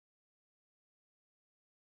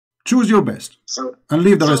Choose your best. So, and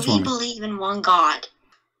leave the rest for we me. believe in one God.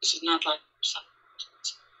 This is not like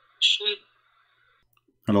should.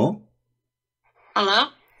 Hello? Hello?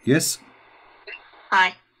 Yes?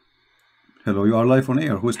 Hi. Hello, you are live on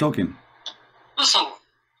air. Who is talking?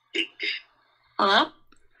 Hello?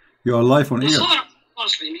 You are live on air.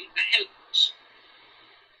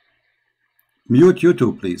 Mute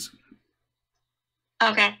YouTube, please.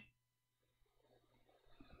 Okay.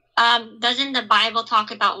 Doesn't the Bible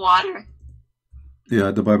talk about water?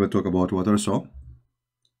 Yeah, the Bible talk about water, so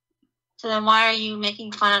then why are you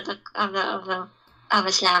making fun of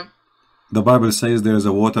Islam? the Bible says there is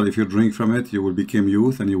a water, if you drink from it, you will become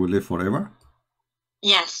youth and you will live forever.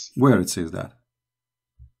 Yes. Where it says that?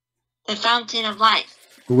 The fountain of life.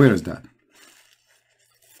 Where is that?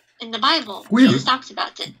 In the Bible. Where? Jesus talks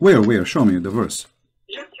about it. Where? Show me the verse.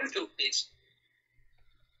 YouTube, please.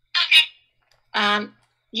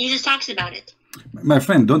 Jesus talks about it. My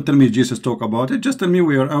friend, don't tell me Jesus talk about it. Just tell me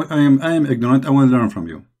where. I am ignorant. I want to learn from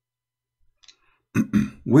you.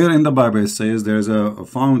 Where in the Bible it says there is a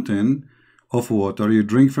fountain of water, you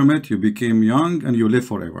drink from it, you became young, and you live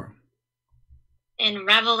forever? In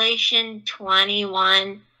Revelation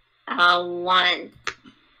 21, 1.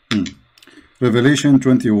 Revelation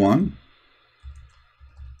 21,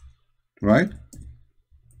 right?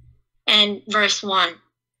 And verse 1.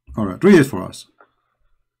 All right, read it for us.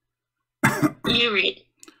 You read.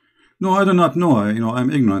 No, I do not know.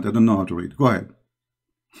 I'm ignorant. I don't know how to read. Go ahead.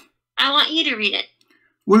 I want you to read it.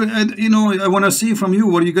 Well, I want to see from you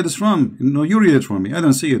where you get this from. You read it for me. I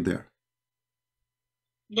don't see it there.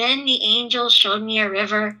 Then the angel showed me a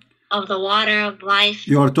river of the water of life.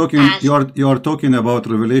 You are talking about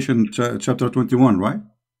Revelation chapter 21, right?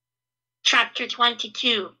 Chapter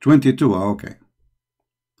 22. 22. Okay.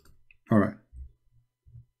 All right.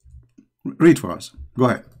 Read for us. Go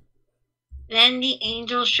ahead. Then the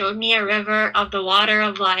angel showed me a river of the water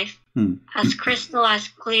of life, as crystal, as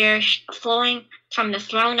clear, flowing from the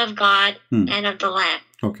throne of God and of the Lamb.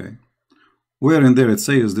 Okay. Where in there it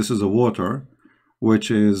says this is a water,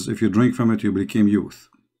 which is, if you drink from it, you become youth.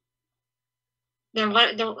 Then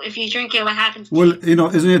what? If you drink it, what happens? Well,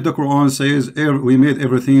 isn't it the Quran says we made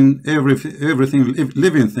everything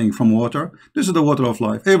living thing from water? This is the water of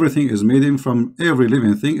life. Everything is made from every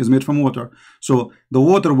living thing is made from water. So the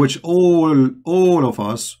water which all of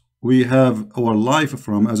us we have our life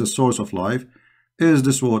from as a source of life is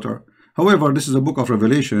this water. However, this is a book of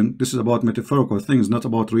Revelation. This is about metaphorical things, not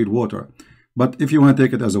about real water. But if you want to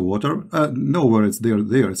take it as a water, nowhere it's there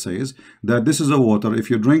it says that this is a water. If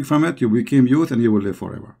you drink from it, you become youth and you will live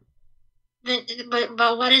forever.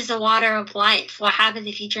 But what is the water of life? What happens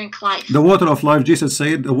if you drink life? The water of life, Jesus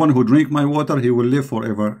said, the one who drink my water, he will live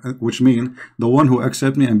forever, which means the one who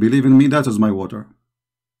accept me and believe in me, that is my water.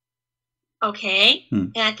 Okay.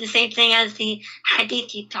 And that's the same thing as the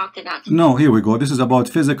hadith you talked about. No, here we go. This is about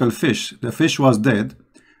physical fish. The fish was dead.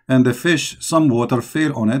 And the fish, some water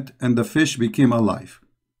fell on it, and the fish became alive.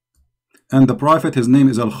 And the prophet, his name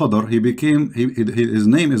is Al-Khadr. His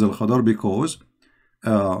name is Al-Khadr because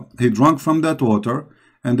he drank from that water,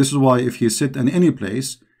 and this is why if he sit in any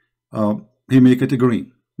place, he make it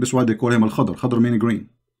green. This is why they call him Al-Khadr. Khadr means green.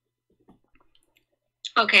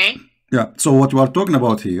 Okay. Yeah. So what we are talking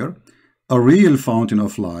about here, a real fountain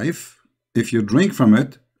of life. If you drink from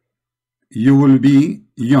it, you will be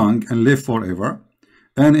young and live forever.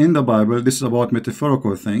 And in the Bible, this is about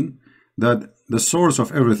metaphorical thing, that the source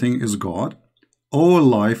of everything is God. All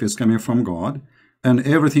life is coming from God, and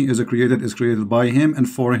everything is created by Him and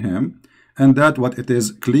for Him. And that what it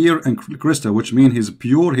is clear and crystal, which means He's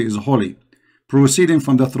pure, He is holy, proceeding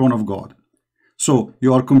from the throne of God. So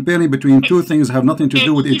you are comparing between two things have nothing to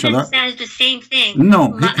do with each other. It says the same thing.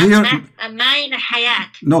 No, here.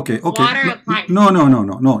 Okay. Water of life.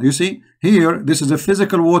 No. You see, here, this is a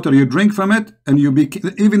physical water. You drink from it, and you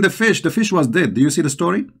become. Even the fish was dead. Do you see the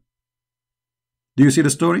story? Do you see the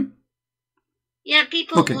story? Yeah,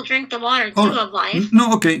 people will drink the water too of life.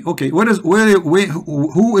 No, okay.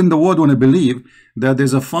 Who in the world want to believe that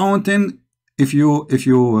there's a fountain? If you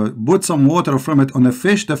put some water from it on the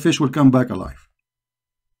fish will come back alive.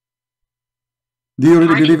 Do you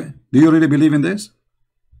really believe in this?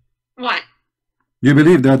 What? You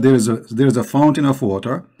believe that there is a fountain of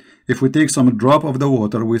water. If we take some drop of the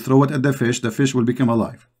water, we throw it at the fish will become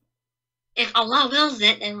alive. If Allah wills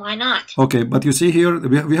it, then why not? Okay, but you see here,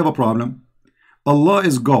 we have a problem. Allah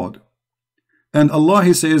is God. And Allah,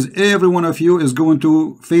 He says, every one of you is going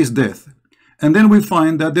to face death. And then we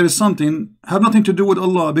find that there is something, have nothing to do with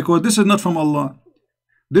Allah, because this is not from Allah.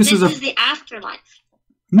 This is the afterlife.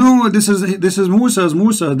 No, this is Musa's.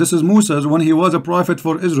 This is Musa's when he was a prophet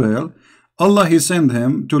for Israel. Allah, he sent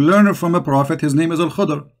him to learn from a prophet. His name is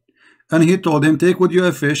Al-Khadr. And he told him, take with you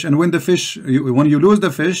a fish, and when you lose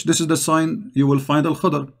the fish, this is the sign you will find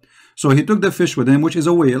Al-Khadr. So he took the fish with him, which is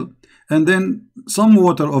a whale, and then some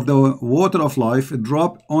water of the water of life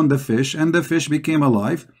dropped on the fish, and the fish became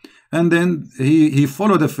alive. And then he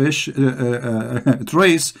followed the fish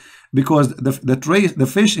trace, because the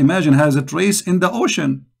fish, imagine, has a trace in the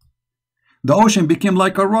ocean. The ocean became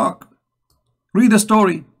like a rock. Read the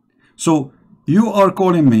story. So you are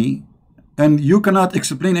calling me, and you cannot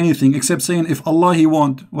explain anything except saying, if Allah he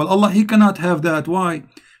want. Well, Allah, he cannot have that. Why?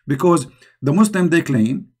 Because the Muslim, they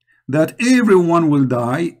claim that everyone will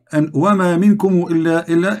die, and وَمَا مِنْكُمُ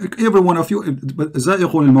إِلَّا every one of you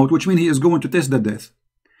زَائِقُ الْمَوْتِ, which means he is going to taste the death.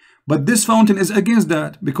 But this fountain is against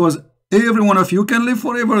that, because every one of you can live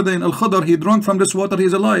forever. Then Al-Khadr, he drank from this water, he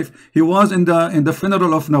is alive. He was in the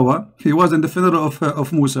funeral of Noah, he was in the funeral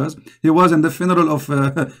of Musa, he was in the funeral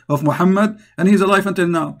of Muhammad, and he's alive until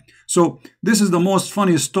now. So this is the most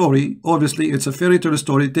funny story. Obviously it's a fairy tale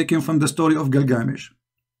story taken from the story of Gilgamesh.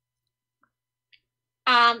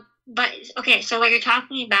 But okay, so what you're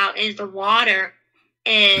talking about is the water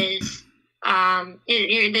is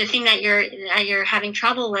the thing that you're having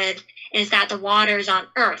trouble with is that the water is on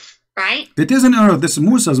earth, right? It is on earth. This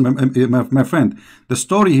Musa's, my friend. The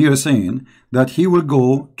story here is saying that he will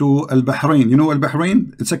go to Al-Bahrain. You know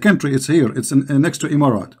Al-Bahrain? It's a country. It's here. It's next to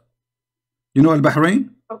Emirat. You know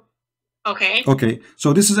Al-Bahrain? Okay. Okay.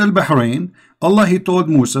 So this is Al-Bahrain. Allah, he told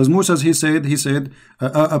Musa, he said,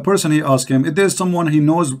 a person, he asked him, is there someone he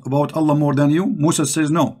knows about Allah more than you? Musa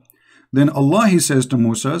says no. Then Allah, he says to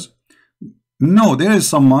Musa, no, there is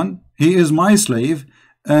someone, he is my slave.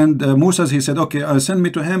 And Musa, he said, okay, send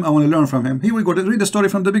me to him, I want to learn from him. Here we go, read the story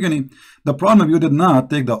from the beginning. The problem, you did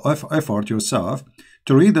not take the effort yourself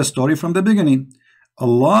to read the story from the beginning.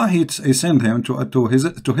 Allah, he sent him to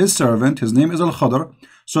his servant, his name is Al-Khadr,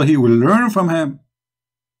 so he will learn from him,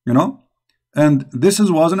 you know. And this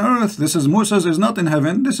was on earth. This is Musa is not in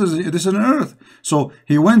heaven. This is on earth. So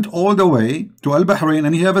he went all the way to Al-Bahrain,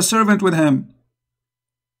 and he have a servant with him.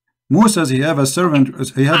 Musa, he have a servant.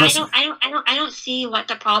 I don't see what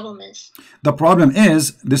the problem is. The problem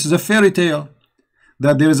is, this is a fairy tale,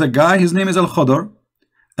 that there is a guy, his name is Al-Khadr,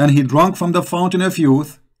 and he drank from the fountain of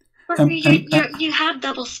youth. You have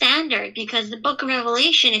double standard, because the book of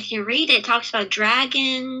Revelation, if you read it, talks about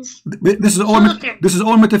dragons. This is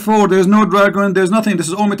all metaphor. There's no dragon, there's nothing. This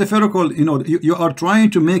is all metaphorical. You know, you are trying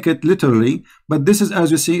to make it literally, but this is,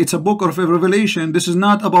 as you see, it's a book of Revelation. This is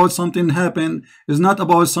not about something happened. It's not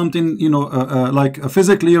about something, you know, like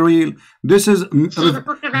physically real. This is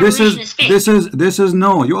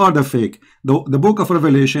no, you are the fake. The book of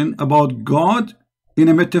Revelation about God in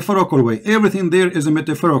a metaphorical way. Everything there is a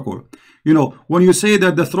metaphorical. You know, when you say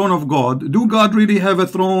that the throne of God, do God really have a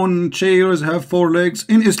throne, chairs, have four legs?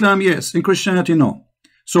 In Islam, yes. In Christianity, no.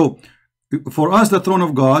 So for us, the throne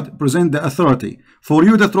of God present the authority. For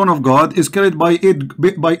you, the throne of God is carried by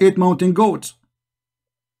eight mountain goats.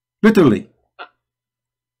 Literally.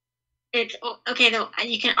 It's okay, though.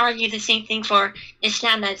 You can argue the same thing for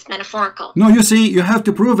Islam, that's metaphorical. No, you see, you have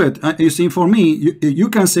to prove it. You see, for me, you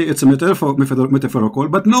can say it's a metaphorical,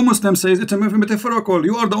 but no Muslim says it's a metaphorical.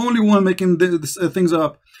 You are the only one making these things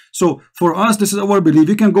up. So for us, this is our belief.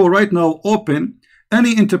 You can go right now, open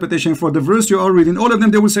any interpretation for the verse you are reading. All of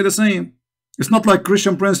them, they will say the same. It's not like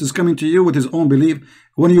Christian Prince is coming to you with his own belief.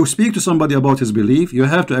 When you speak to somebody about his belief, you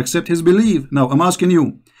have to accept his belief. Now, I'm asking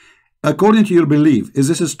you, according to your belief, is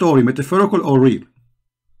this a story metaphorical or real?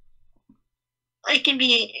 It can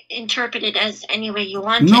be interpreted as any way you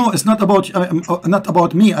want. No, it's not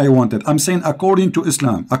about me. I want it. I'm saying according to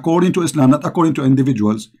Islam. According to Islam, not according to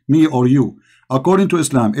individuals, me or you. According to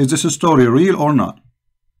Islam, is this a story real or not?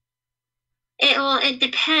 It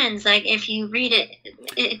depends. Like if you read it,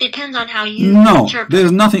 it depends on how you interpret.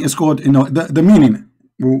 There's nothing. It's called, you know, the meaning.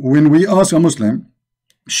 When we ask a Muslim,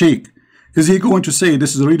 Sheikh, is he going to say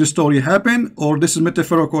this is a real story happened or this is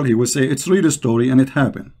metaphorical? He will say it's real story and it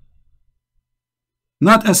happened.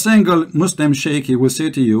 Not a single Muslim sheikh, he will say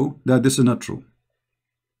to you that this is not true.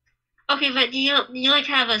 Okay, but do you like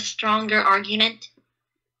have a stronger argument?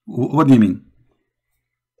 What do you mean?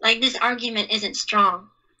 Like this argument isn't strong.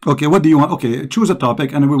 Okay, what do you want? Okay, choose a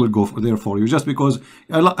topic and we will go there for you. Just because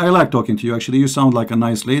I like talking to you. Actually, you sound like a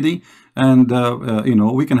nice lady, and you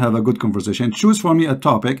know, we can have a good conversation. Choose for me a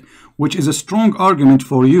topic which is a strong argument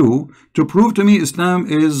for you to prove to me Islam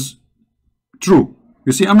is true.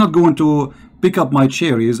 You see, I'm not going to pick up my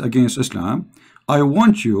cherries against Islam. I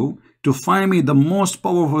want you to find me the most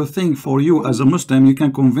powerful thing for you as a Muslim you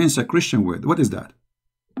can convince a Christian with. What is that?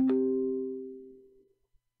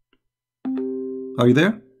 Are you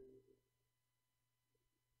there?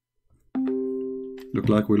 Look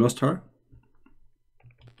like we lost her.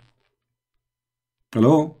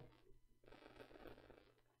 Hello?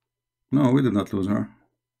 No, we did not lose her.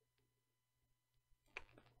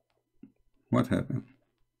 What happened?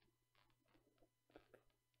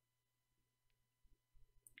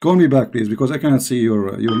 Call me back, please, because I cannot see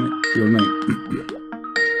your name.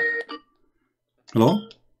 Hello?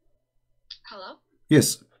 Hello?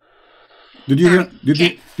 Yes. Did you hear?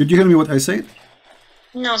 Did you hear me what I said?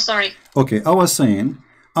 No, sorry. Okay, I was saying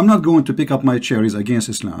I'm not going to pick up my cherries against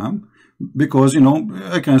Islam because, you know,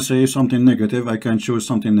 I can say something negative, I can choose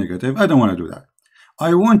something negative. I don't want to do that.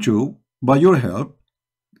 I want you, by your help,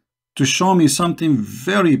 to show me something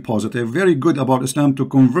very positive, very good about Islam, to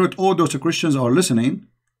convert all those Christians who are listening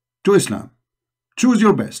to Islam. Choose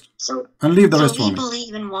your best and leave the rest for me. We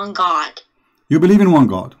believe in one God. You believe in one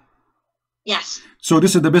God? Yes. So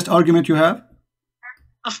this is the best argument you have?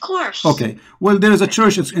 Of course. Okay. Well, there is a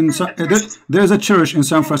church. There is a church in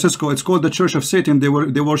San Francisco. It's called the Church of Satan. They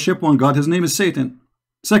worship one God. His name is Satan.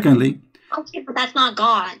 Secondly. Okay, but that's not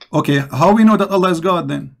God. Okay. How we know that Allah is God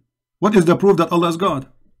then? What is the proof that Allah is God?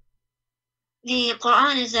 The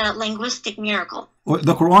Quran is a linguistic miracle.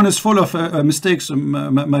 The Quran is full of mistakes,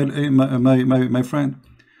 my friend.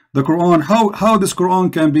 The Quran. How this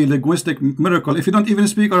Quran can be linguistic miracle if you don't even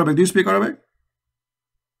speak Arabic? Do you speak Arabic?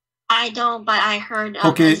 I don't, but I heard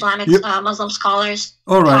Islamic Muslim scholars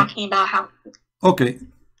talking about how. Okay,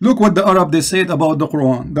 look what the Arab they said about the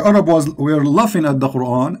Quran. The Arab were laughing at the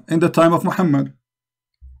Quran in the time of Muhammad.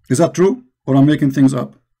 Is that true, or I'm making things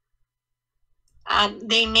up?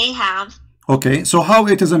 They may have. Okay, so how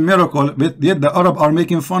it is a miracle, but yet the Arab are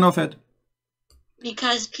making fun of it?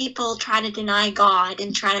 Because people try to deny God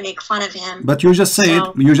and try to make fun of him. But you just said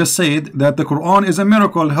that the Quran is a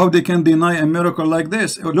miracle. How they can deny a miracle like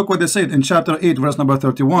this? Look what they said in chapter 8, verse number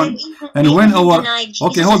 31. And when our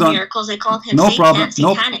hold on, miracles, they called him no Satan, problem,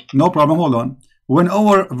 satanic. no problem. Hold on. When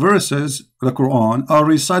our verses, the Quran, are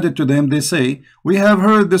recited to them, they say, "We have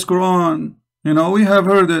heard this Quran. You know, we have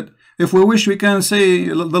heard it. If we wish, we can say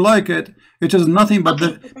the like it. It is nothing but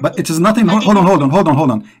it is nothing. Hold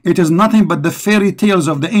on. It is nothing but the fairy tales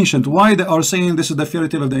of the ancient. Why they are saying this is the fairy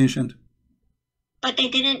tale of the ancient? But they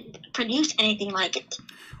didn't produce anything like it.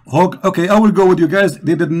 Okay, I will go with you guys.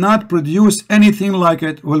 They did not produce anything like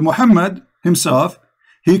it. Well, Muhammad himself,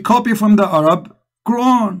 he copied from the Arab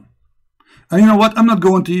Quran. And you know what? I'm not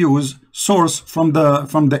going to use source from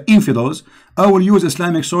the infidels. I will use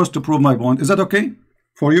Islamic source to prove my point. Is that okay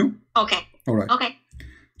for you? Okay. All right. Okay.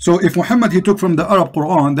 So if Muhammad he took from the Arab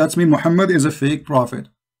Quran, that means Muhammad is a fake prophet.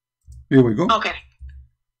 Here we go. Okay.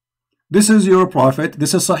 This is your prophet.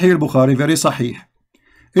 This is Sahih Bukhari, very Sahih.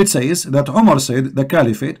 It says that Umar said, the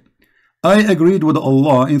Caliphate, I agreed with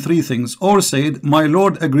Allah in three things, or said, my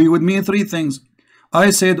Lord agreed with me in three things. I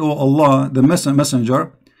said, O Allah, the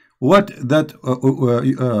messenger, what that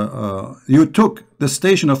you took the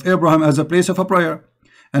station of Abraham as a place of a prayer.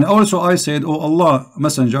 And also I said, O Allah,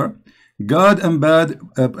 messenger, God and bad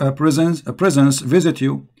presence visit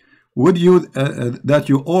you. Would you that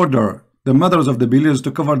you order the mothers of the believers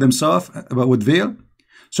to cover themselves with veil?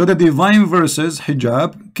 So the divine verses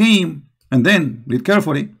hijab came, and then read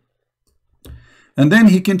carefully. And then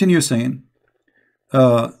he continues saying,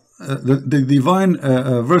 the divine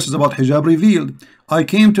verses about hijab revealed. I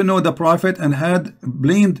came to know the prophet and had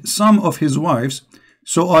blamed some of his wives.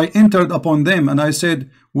 So I entered upon them and I said,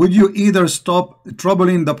 would you either stop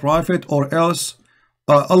troubling the prophet or else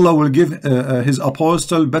Allah will give his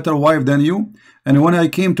apostle better wife than you? And when I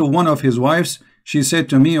came to one of his wives, she said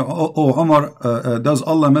to me, O Umar, does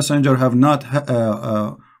Allah messenger have not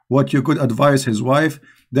what you could advise his wife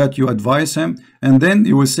that you advise him? And then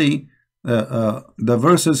you will see the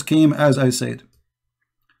verses came as I said.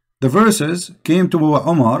 The verses came to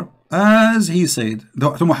Umar as he said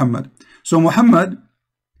to Muhammad. So Muhammad,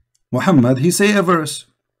 he say a verse.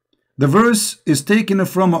 The verse is taken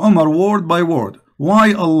from Umar word by word.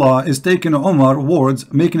 Why Allah is taking Umar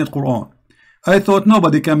words, making it Quran? I thought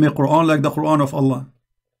nobody can make Quran like the Quran of Allah.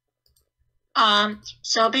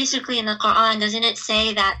 So basically in the Quran, doesn't it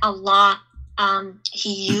say that Allah,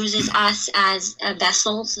 he uses us as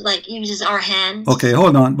vessels, like uses our hands? Okay,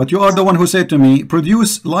 hold on. But you are the one who said to me,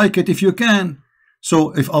 produce like it if you can.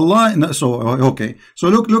 So if Allah, okay. So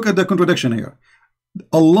look at the contradiction here.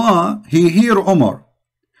 Allah, he hear Umar.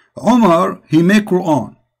 Umar, he make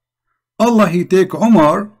Quran. Allah, he take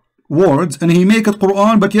Umar words and he make it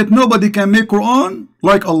Quran, but yet nobody can make Quran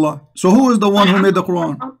like Allah. So who is the one who made the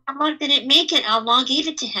Quran? Allah didn't make it. Allah gave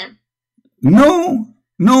it to him.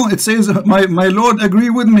 No, it says my Lord agree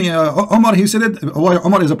with me. Umar, he said it. Why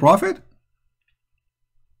Umar is a prophet?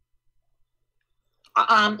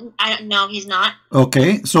 No, he's not.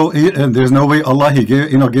 Okay, so and there's no way Allah he gave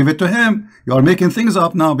give it to him. You are making things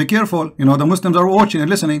up now. Be careful. The Muslims are watching and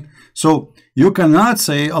listening. So you cannot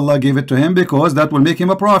say Allah gave it to him because that will make him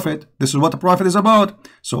a prophet. This is what the prophet is about.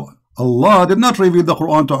 So Allah did not reveal the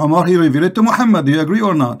Quran to Umar. He revealed it to Muhammad. Do you agree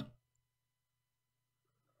or not?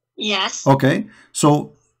 Yes. Okay.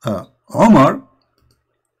 So Umar,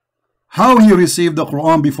 how he received the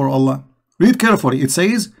Quran before Allah? Read carefully. It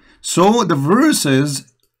says, so the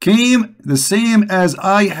verses came the same as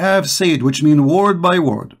I have said, which mean word by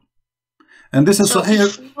word. And this is So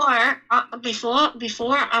Sahih.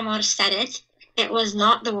 before Umar said it, it was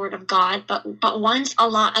not the word of God, but once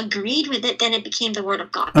Allah agreed with it, then it became the word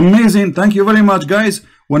of God. Amazing. Thank you very much, guys.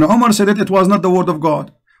 When Umar said it, it was not the word of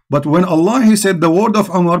God. But when Allah he said the word of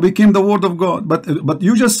Umar became the word of God. But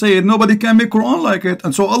you just said nobody can make Quran like it.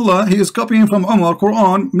 And so Allah he is copying from Umar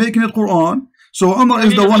Quran, making it Quran. So Umar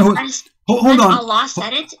is the one who hold on. Allah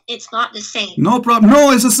said it, it's not the same. No problem.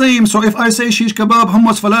 No, it's the same. So if I say shish kebab,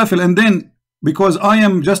 hummus, falafel, and then because I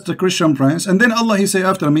am just a Christian prince, and then Allah he say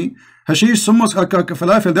after me, hashish, hummus,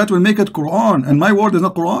 falafel, that will make it Quran, and my word is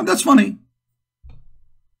not Quran. That's funny.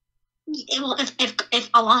 Well, if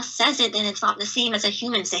Allah says it, then it's not the same as a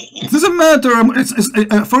human saying it. It doesn't matter.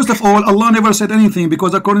 First of all, Allah never said anything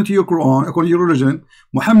because according to your Quran, according to your religion,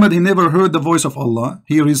 Muhammad he never heard the voice of Allah.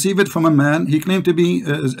 He received it from a man. He claimed to be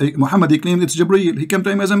Muhammad. He claimed it's Jibreel. He came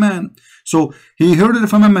to him as a man. So he heard it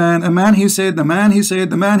from a man. A man he said. The man he said.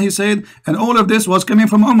 The man he said. And all of this was coming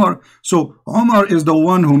from Umar. So Umar is the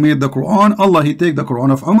one who made the Quran. Allah he take the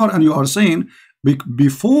Quran of Umar, and you are saying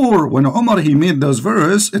before when Umar he made this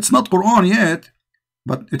verse, it's not Quran yet.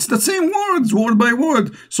 But it's the same words, word by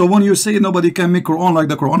word. So when you say nobody can make Quran like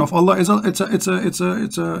the Quran of Allah, it's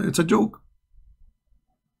a joke.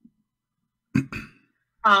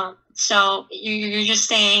 So you're just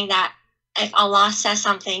saying that if Allah says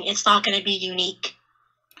something, it's not going to be unique.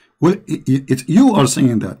 Well, you are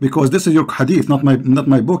saying that because this is your hadith, not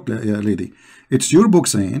my book, lady. It's your book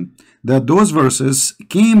saying that those verses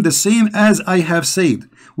came the same as I have said,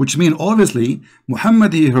 which means obviously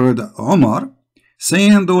Muhammad he heard Umar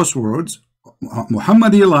saying those words.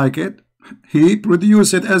 Muhammad he like it, he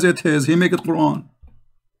produced it as it is, he make it Quran.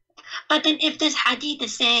 But then if this hadith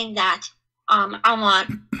is saying that Umar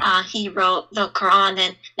he wrote the Quran,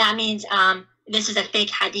 then that means this is a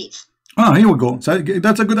fake hadith. Here we go. So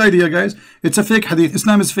that's a good idea, guys. It's a fake hadith.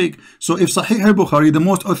 Islam is fake. So if Sahih al-Bukhari, the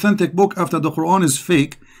most authentic book after the Quran, is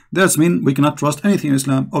fake, that means we cannot trust anything in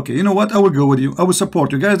Islam. Okay, you know what? I will go with you. I will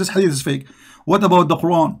support you. Guys, this hadith is fake. What about the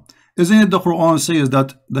Quran? Isn't it the Quran says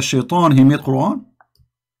that the shaitan, he made Quran?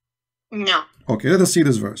 No. Okay, let us see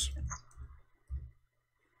this verse.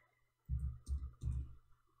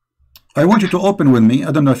 I want you to open with me.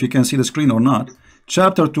 I don't know if you can see the screen or not.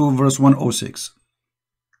 Chapter 2, verse 106.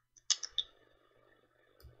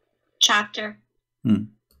 Chapter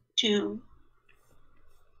 2.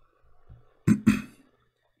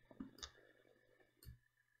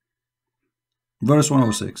 Verse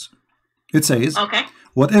 106. It says, okay,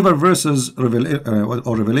 whatever verses or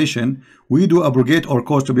revelation we do abrogate or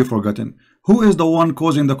cause to be forgotten. Who is the one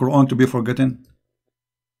causing the Quran to be forgotten?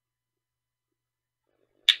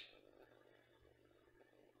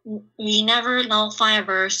 We never nullify a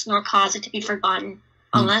verse nor cause it to be forgotten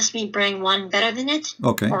unless we bring one better than it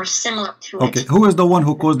or similar to it. Okay, who is the one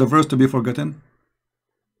who caused the verse to be forgotten?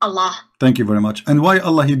 Allah. Thank you very much. And why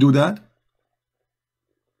Allah he do that?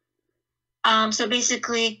 So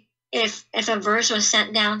basically, if a verse was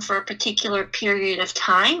sent down for a particular period of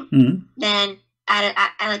time, then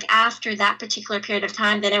like after that particular period of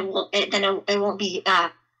time, then it won't be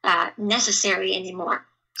necessary anymore.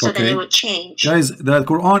 So then it would change. Guys, the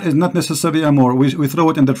Quran is not necessary anymore. We throw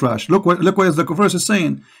it in the trash. Look what the verse is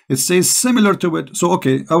saying. It says similar to it. So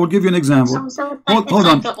okay, I will give you an example. So hold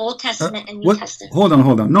on. The Old Testament and New Testament. Hold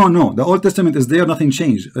on. No. The Old Testament is there. Nothing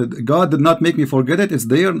changed. God did not make me forget it. It's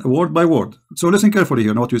there word by word. So listen carefully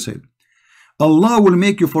here. Know what you said. Allah will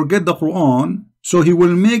make you forget the Quran. So He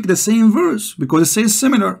will make the same verse because it says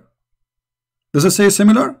similar. Does it say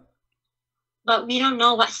similar? But we don't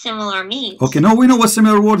know what similar means. Okay, no, we know what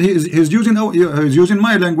similar word he's using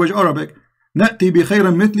my language, Arabic. نأتي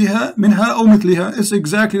بخير مثلها منها أو مثلها. It's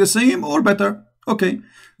exactly the same or better. Okay,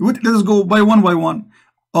 let's go by one.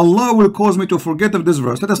 Allah will cause me to forget of this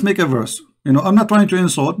verse. Let us make a verse. I'm not trying to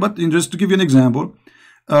insult, but just to give you an example.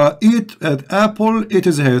 Eat an apple, it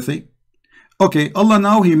is healthy. Okay, Allah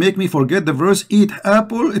now He make me forget the verse. Eat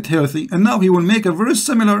apple, it's healthy. And now He will make a verse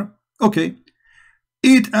similar. Okay,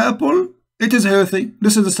 eat apple, it is healthy.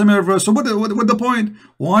 This is a similar verse. So what the point?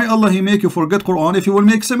 Why Allah He make you forget Quran if He will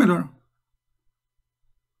make similar?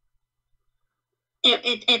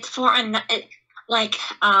 it's for like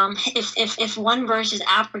if one verse is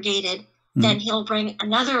abrogated, then he'll bring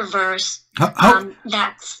another verse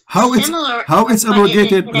that's similar. How it's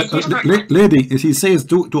abrogated, in a different one. lady? He says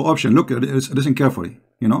two options. Look, listen carefully.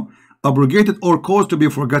 You know, abrogated or caused to be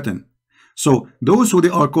forgotten. So those who they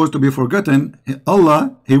are caused to be forgotten,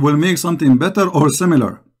 Allah, He will make something better or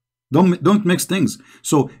similar. Don't mix things.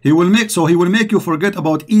 So He will make you forget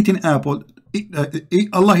about eating apple.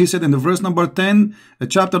 Allah, He said in the verse number 10,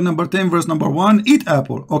 chapter number 10, verse number 1, eat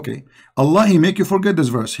apple. Okay, Allah, He make you forget this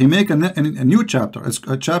verse. He make a new chapter. It's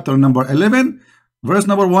chapter number 11, verse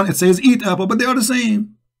number 1. It says eat apple, but they are the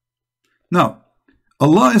same. Now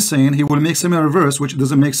Allah is saying He will make similar verse, which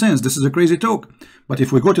doesn't make sense. This is a crazy talk. But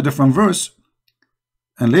if we go to different verse,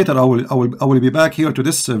 and later I will be back here to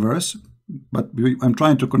this verse, but I'm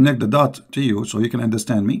trying to connect the dot to you so you can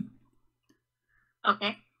understand me.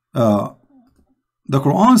 Okay. The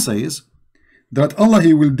Quran says that Allah,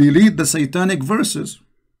 He will delete the satanic verses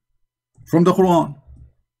from the Quran.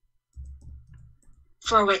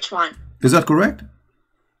 For which one? Is that correct?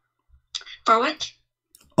 For which?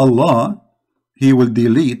 Allah, He will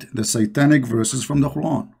delete the satanic verses from the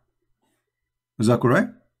Quran. Is that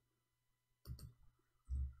correct?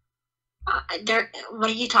 What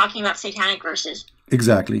are you talking about, satanic verses?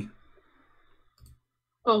 Exactly.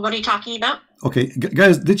 Well, what are you talking about? Okay,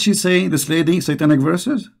 guys, did she say, this lady, satanic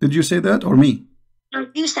verses? Did you say that or me? No,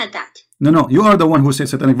 you said that. No, you are the one who said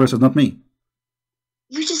satanic verses, not me.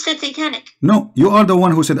 You just said satanic. No, you are the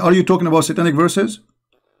one who said, are you talking about satanic verses?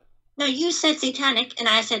 No, you said satanic, and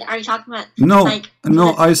I said, are you talking about? No, like,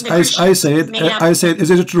 no. I said, is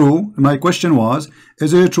it true? My question was,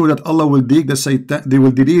 is it true that Allah will delete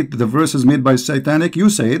the verses made by satanic? You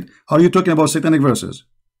said, are you talking about satanic verses?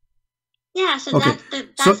 Yeah, so okay.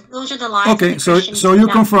 Those are the lies. Okay, so you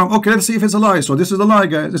confirm. Okay, let's see if it's a lie. So this is a lie,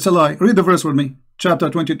 guys. It's a lie. Read the verse with me. Chapter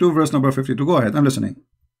 22, verse number 52. Go ahead. I'm listening.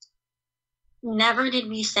 Never did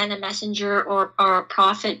we send a messenger or a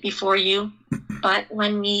prophet before you, but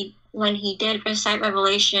when he did recite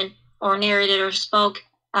revelation or narrated or spoke,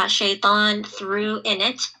 shaitan threw in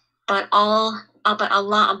it, but Allah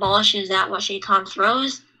abolishes that what shaitan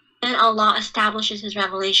throws, and Allah establishes His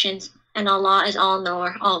revelations, and Allah is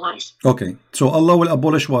all-knower, all-wise. Okay, so Allah will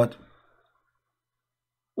abolish what?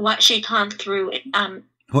 What shaitan threw.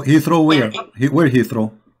 He throw where? Where he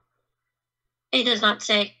throw? It does not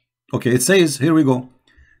say. Okay, it says, here we go.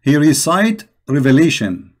 He recite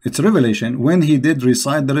revelation. It's revelation. When he did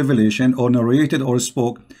recite the revelation or narrated or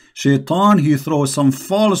spoke, shaitan, he throws some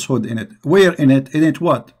falsehood in it. Where in it? In it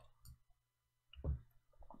what?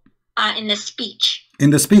 In the speech. In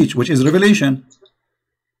the speech, which is revelation.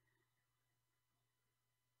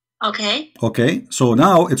 Okay. Okay, so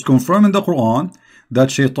now it's confirmed in the Quran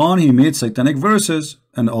that shaitan, he made satanic verses,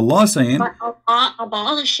 and Allah saying, but Allah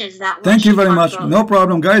abolishes that. Thank you very much. No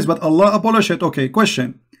problem, guys, but Allah abolished it. Okay,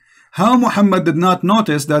 question. How Muhammad did not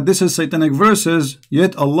notice that this is satanic verses,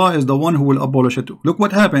 yet Allah is the one who will abolish it? Look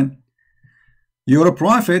what happened. Your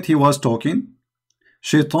prophet, he was talking.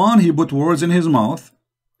 Shaitan, he put words in his mouth.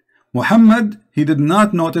 Muhammad, he did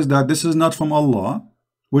not notice that this is not from Allah,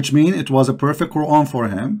 which means it was a perfect Quran for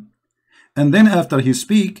him. And then after he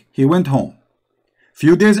speak, he went home.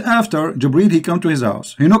 Few days after, Jibreel, he come to his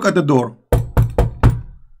house. He knocked at the door.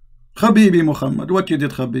 Habibi Muhammad, what you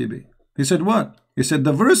did, Habibi? He said, what? He said,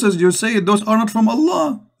 the verses you say, those are not from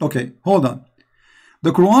Allah. Okay, hold on.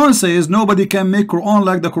 The Quran says nobody can make Quran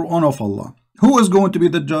like the Quran of Allah. Who is going to be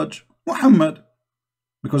the judge? Muhammad.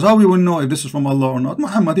 Because how we will know if this is from Allah or not?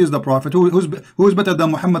 Muhammad is the prophet. Who is better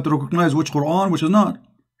than Muhammad to recognize which Quran, which is not?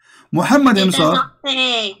 Muhammad himself. It does not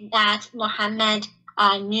say that Muhammad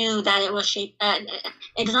knew that it was shaitan.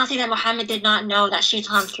 It does not say that Muhammad did not know that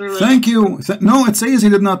shaitan threw it. Thank you. No, it says he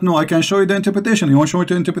did not know. I can show you the interpretation. You want to show me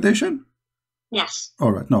the interpretation? Yes.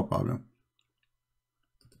 All right, no problem.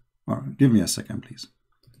 All right, give me a second, please.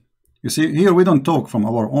 You see, here we don't talk from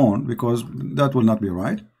our own because that will not be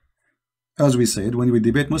right. As we said, when we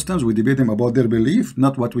debate Muslims, we debate them about their belief,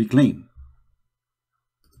 not what we claim.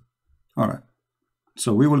 All right.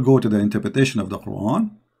 So we will go to the interpretation of the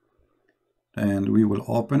Quran and we will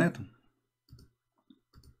open it.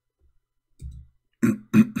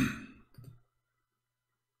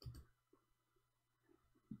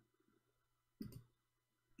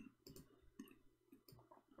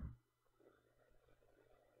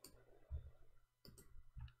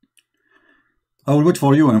 I will put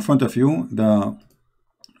for you in front of you the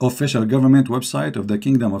official government website of the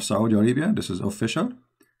Kingdom of Saudi Arabia. This is official.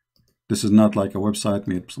 This is not like a website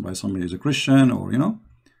made by somebody who's a Christian or, you know.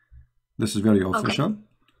 This is very official. Okay.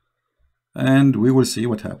 And we will see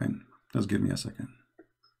what happened. Just give me a second.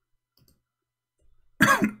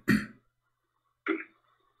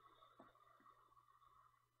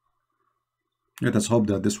 Let us hope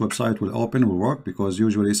that this website will open, will work, because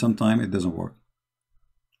usually sometimes it doesn't work.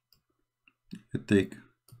 It take.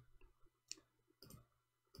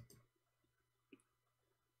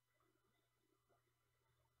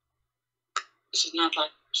 This is not like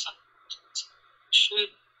should.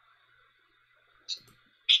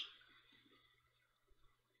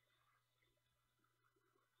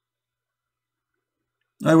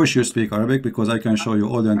 I wish you speak Arabic, because I can show you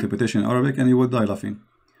all the interpretation in Arabic and you will die laughing.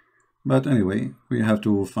 But anyway, we have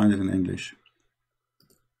to find it in English.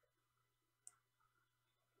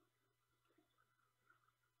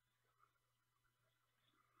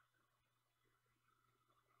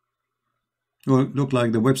 Well, look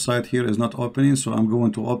like the website here is not opening, so I'm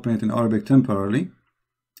going to open it in Arabic temporarily.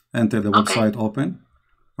 Enter the website open.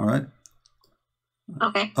 All right.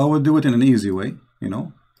 Okay. I will do it in an easy way, you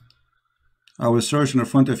know. I will search in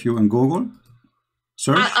front of you in Google.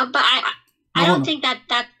 Search. But I don't think that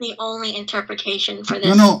that's the only interpretation for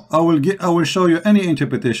this. No, I will show you any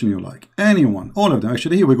interpretation you like. Anyone, all of them.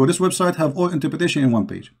 Actually, here we go. This website have all interpretation in one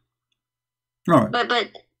page. All right.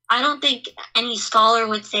 But I don't think any scholar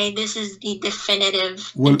would say this is the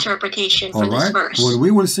definitive interpretation for this verse. Well,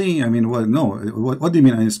 we will see. I mean, well, no. What do you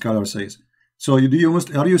mean any scholar says? So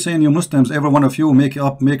are you saying you Muslims, every one of you make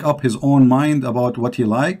up his own mind about what he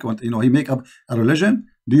like? What, you know, he make up a religion?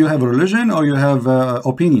 Do you have a religion or you have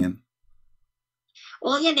opinion?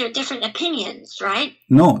 Well, yeah, there are different opinions, right?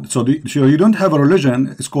 No, so you don't have a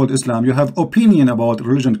religion. It's called Islam. You have opinion about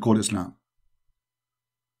religion called Islam.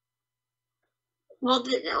 Well,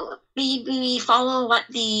 we follow what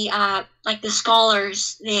the like the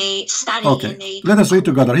scholars they study. Okay, and they. Let us read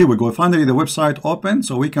together. Here we go. Finally, the website open,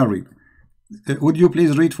 so we can read. Would you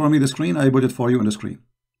please read for me the screen? I put it for you on the screen.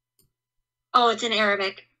 Oh, it's in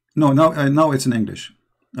Arabic. No, now it's in English.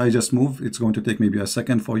 I just moved. It's going to take maybe a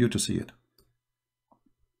second for you to see it.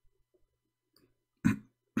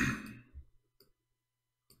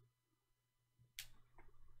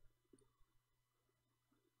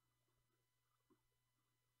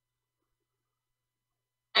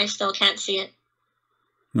 I still can't see it.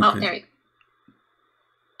 Okay. Oh, there you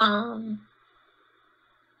go.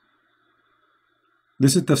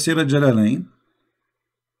 This is Tafsir al-Jalalain.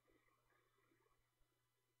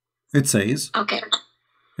 It says. Okay.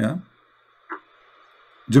 Yeah.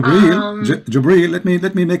 Jibril.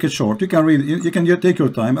 Let me make it short. You can read. You can take your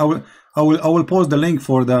time. I will post the link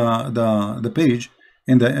for the page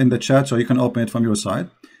in the chat, so you can open it from your side.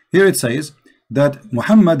 Here it says that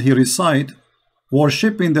Muhammad he recite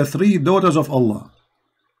worshipping the three daughters of Allah,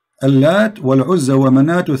 Allat wal Uzza wa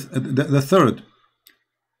Manat, the third.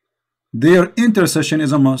 Their intercession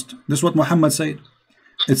is a must. This is what Muhammad said.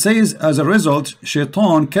 It says, as a result,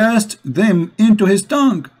 Shaitan cast them into his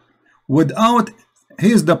tongue without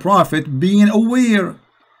the Prophet being aware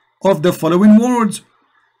of the following words.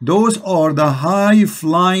 Those are the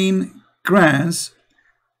high-flying crans,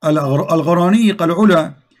 al-gharaniq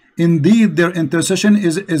al-ula. Indeed, their intercession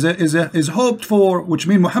is hoped for, which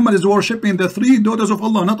means Muhammad is worshipping the three daughters of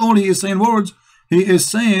Allah. Not only is saying words, he is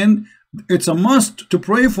saying it's a must to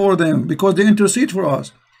pray for them because they intercede for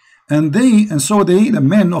us. And so the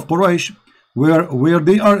men of Quraysh, where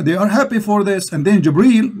they are happy for this. And then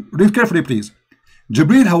Jibril, read carefully please.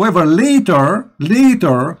 Jibril, however, later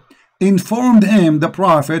informed him, the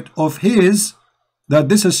Prophet, of that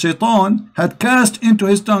this is Shaitan had cast into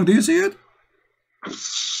his tongue. Do you see it?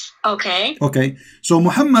 Okay. Okay. So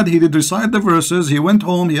Muhammad, he did recite the verses. He went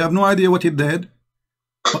home. He have no idea what he did.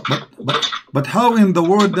 But how in the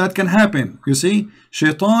world that can happen? You see,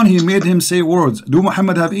 Shaitan, he made him say words. Do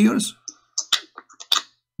Muhammad have ears?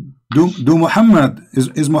 Do Muhammad,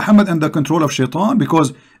 is Muhammad under control of Shaitan?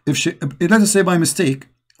 Because let us say by mistake,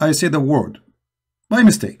 I say the word. By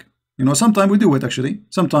mistake. You know, sometimes we do it actually.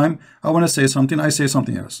 Sometimes I want to say something, I say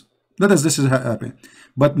something else. This is happen.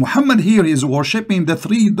 But Muhammad here is worshipping the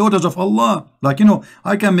three daughters of Allah. Like, you know,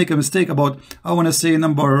 I can make a mistake about, I want to say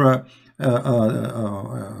number,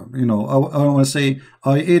 you know, I want to say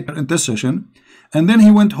I ate intercession. And then he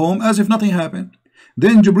went home as if nothing happened.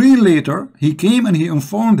 Then Jibreel later, he came and he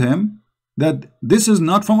informed him that this is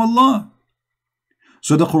not from Allah.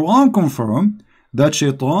 So the Quran confirmed that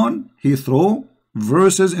Shaitan, he threw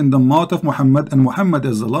verses in the mouth of Muhammad, and Muhammad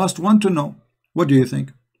is the last one to know. What do you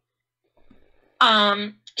think?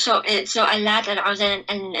 So Allat and Uzza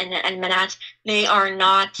and Manat, they are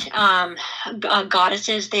not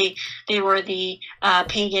goddesses. They were the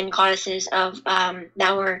pagan goddesses of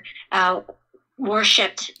that were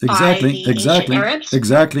worshipped by the ancient Arabs.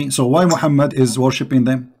 Exactly. So why Muhammad is worshipping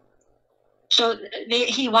them? So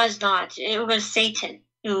he was not. It was Satan.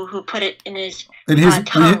 who put it in his tongue.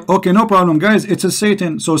 tongue. Okay, no problem, guys. It's a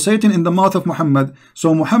Satan. So Satan in the mouth of Muhammad.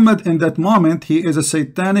 So Muhammad in that moment, he is a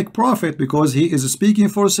satanic prophet because he is speaking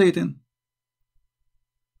for Satan.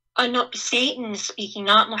 No, Satan is speaking,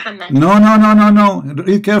 not Muhammad. No.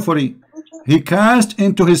 Read carefully. He cast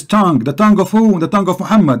into his tongue. The tongue of who? The tongue of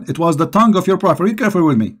Muhammad. It was the tongue of your prophet. Read carefully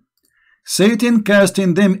with me. Satan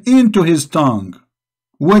casting them into his tongue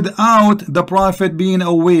without the prophet being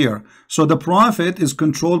aware. So the prophet is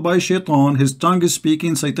controlled by Shaitan. His tongue is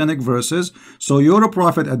speaking satanic verses. So your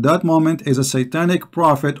prophet at that moment is a satanic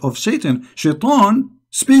prophet of Satan. Shaitan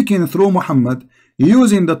speaking through Muhammad,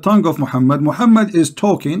 using the tongue of Muhammad. Muhammad is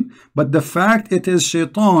talking, but the fact it is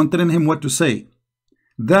Shaitan telling him what to say.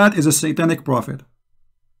 That is a satanic prophet.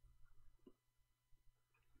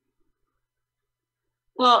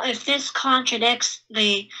 Well, if this contradicts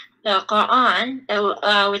the Qur'an,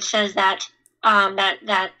 which says that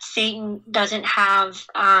that Satan doesn't have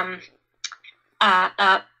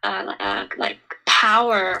like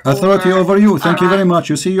power, authority over you. Thank you very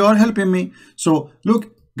much. You see, you are helping me. So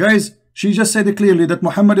look, guys, she just said it clearly that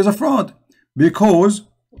Muhammad is a fraud because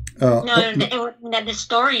the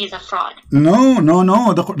story is a fraud. No.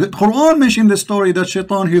 The Quran mentioned the story that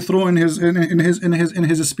Shaitan he threw in his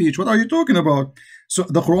speech. What are you talking about? So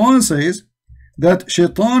the Quran says that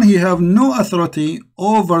Shaitan he have no authority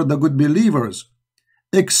over the good believers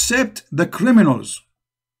except the criminals.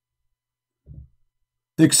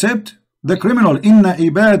 Except the criminal. Inna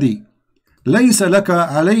ibadi laysa laka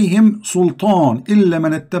alayhim sultan illa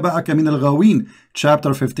man ittaba'aka min al-ghawin.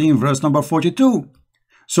 Chapter 15 verse number 42.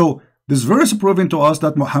 So this verse proving to us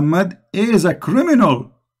that Muhammad is a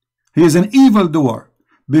criminal. He is an evildoer.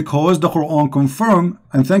 Because the Quran confirm,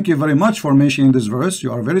 and thank you very much for mentioning this verse,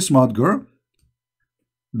 you are a very smart girl,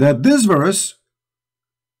 that this verse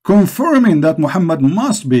confirming that Muhammad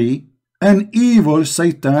must be an evil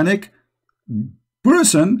satanic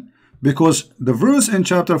person, because the verse in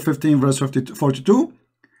chapter 15 verse 42,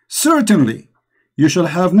 certainly you shall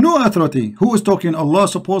have no authority. Who is talking? Allah,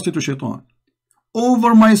 supposedly to Shaitan,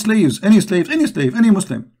 over my slaves, any slave, any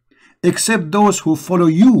Muslim, except those who follow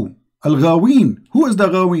you. Al-Ghawin. Who is the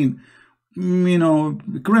Ghawin? You know,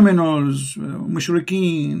 criminals,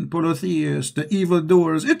 mushrikeen, polytheists, the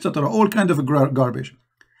evildoers, etc. All kind of garbage.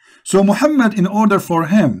 So Muhammad, in order for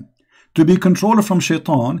him to be controlled from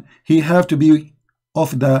Shaitan, he have to be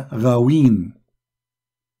of the Ghawin.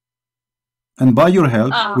 And by your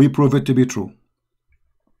help, we prove it to be true.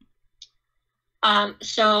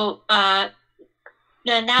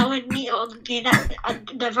 Then that would be that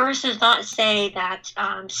the verse does not say that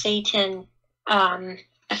Satan talked.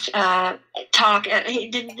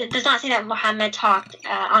 It does not say that Muhammad talked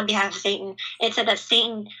on behalf of Satan. It said that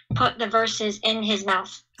Satan put the verses in his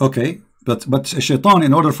mouth. Okay, but Shaitan,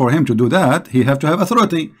 in order for him to do that, he have to have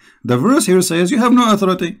authority. The verse here says you have no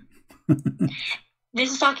authority.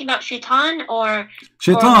 This is talking about Shaitan or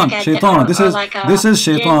Shaitan. Like Shaitan. This is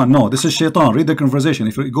Shaitan. No, this is Shaitan. Read the conversation.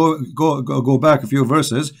 If you go back a few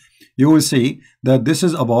verses, you will see that this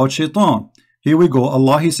is about Shaitan. Here we go.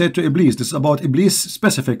 Allah, he said to Iblis. This is about Iblis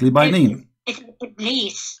specifically by name. It's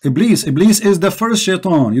Iblis. Iblis is the first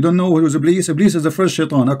Shaitan. You don't know who was Iblis? Iblis is the first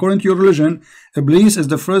Shaitan. According to your religion, Iblis is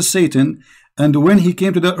the first Satan. And when he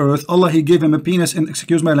came to the earth, Allah, he gave him a penis, and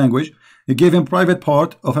excuse my language, he gave him private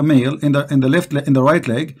part of a male in the right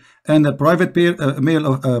leg, and a private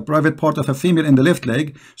private part of a female in the left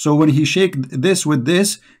leg. So when he shake this with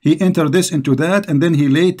this, he enter this into that, and then he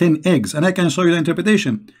lay 10 eggs. And I can show you the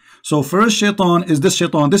interpretation. So first Shaitan is this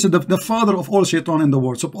Shaitan. This is the father of all Shaitan in the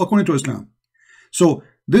world. So according to Islam. So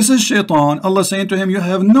this is Shaitan. Allah saying to him, you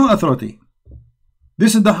have no authority.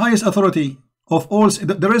 This is the highest authority of all.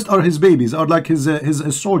 The rest are his babies, are like his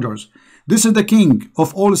soldiers. This is the king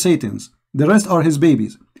of all Satans. The rest are his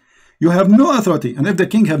babies. You have no authority. And if the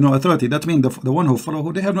king have no authority, that means the one who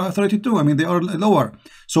follow, they have no authority too. I mean, they are lower.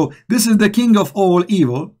 So this is the king of all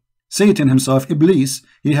evil, Satan himself, Iblis.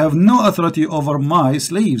 He have no authority over my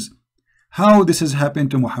slaves. How this has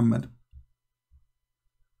happened to Muhammad?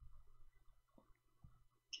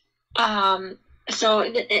 So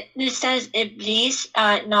this says Iblis,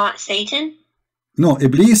 not Satan? No,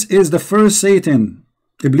 Iblis is the first Satan.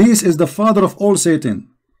 Iblis is the father of all Satan.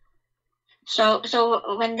 So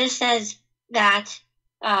when this says that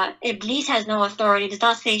Iblis has no authority, does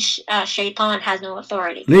not say Shaitan has no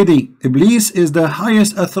authority. Lady, Iblis is the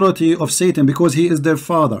highest authority of Satan because he is their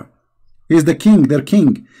father. He is the king, their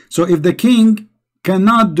king. So if the king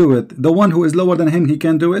cannot do it, the one who is lower than him, he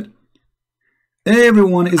can do it.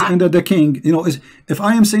 Everyone is under the king. You know, if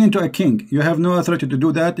I am saying to a king, you have no authority to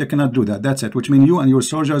do that, you cannot do that. That's it. Which means you and your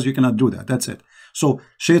soldiers, you cannot do that. That's it. So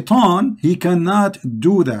Shaitan, he cannot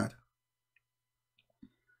do that.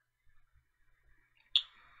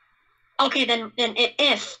 Okay, then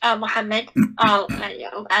if Muhammad,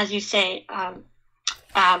 as you say,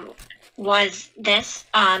 was this,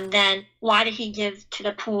 then why did he give to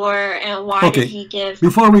the poor, and why did he give?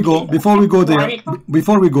 Before we go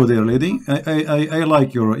there, lady, I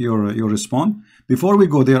like your response. Before we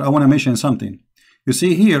go there, I want to mention something. You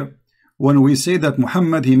see here, when we say that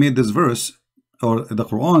Muhammad, he made this verse, or the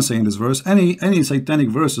Quran saying this verse, any satanic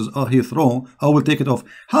verses he throw, I will take it off.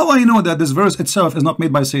 How I know that this verse itself is not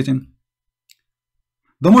made by Satan?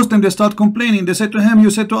 The Muslims, they start complaining. They said to him,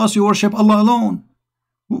 you said to us, you worship Allah alone.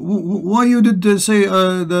 Why you did say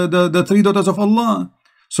the three daughters of Allah?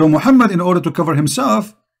 So Muhammad, in order to cover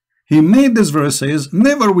himself, he made this verse says,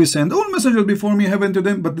 never we send all messengers before me heaven to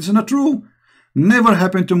them. But this is not true. Never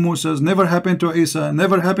happened to Moses, never happened to Isa,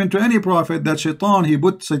 never happened to any prophet that Shaitan, he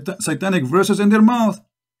put satanic verses in their mouth.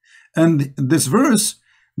 And this verse,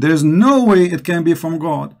 there's no way it can be from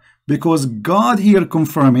God, because God here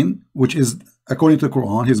confirming, which is according to the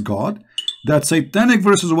Quran, his God, that satanic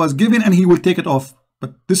verses was given and he will take it off.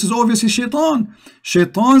 But this is obviously Shaitan.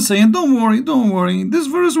 Shaitan saying, don't worry, this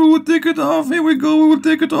verse we will take it off. Here we go, we will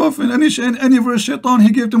take it off. And any verse Shaitan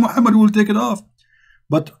he gave to Muhammad, we will take it off.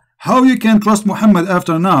 But how you can trust Muhammad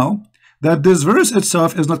after now that this verse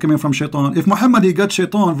itself is not coming from Shaitan? If Muhammad he got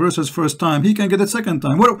Shaitan verses first time, he can get it second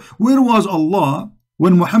time. Where was Allah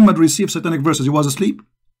when Muhammad received satanic verses? He was asleep.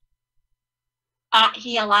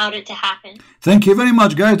 He allowed it to happen. Thank you very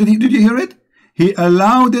much, guys. Did you hear it? He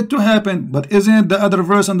allowed it to happen. But isn't it the other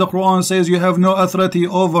verse in the Quran says you have no authority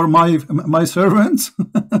over my servants?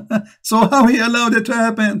 So how he allowed it to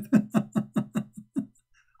happen?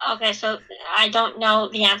 Okay, so I don't know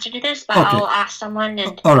the answer to this, but I'll ask someone.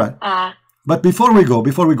 And, all right. But before we go,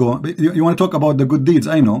 you want to talk about the good deeds,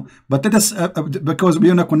 I know. But let us, because we're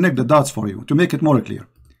going to connect the dots for you to make it more clear.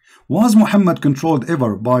 Was Muhammad controlled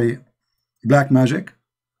ever by black magic?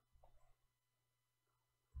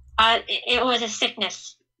 It was a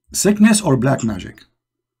sickness. Sickness or black magic?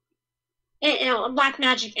 Black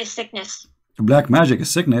magic is sickness. Black magic is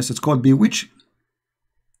sickness. It's called bewitch.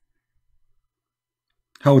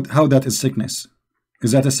 How that is sickness?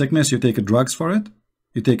 Is that a sickness? You take drugs for it?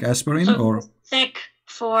 You take aspirin, so or sick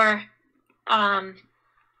for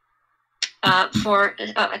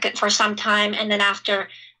some time, and then after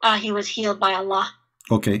he was healed by Allah.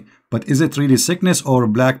 Okay, but is it really sickness or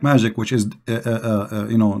black magic, which is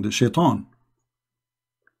the Shaitan?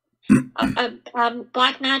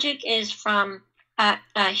 Black magic is from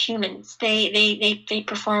humans. They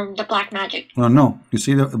perform the black magic. No. You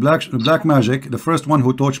see, the black magic, the first one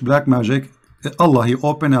who taught black magic, Allah, he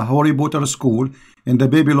opened a Harry Potter school in the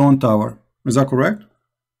Babylon Tower. Is that correct?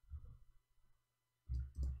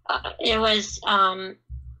 It was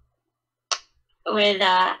with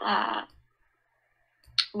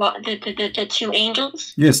the two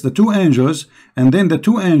angels. Yes, the two angels, and then the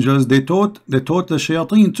two angels they taught the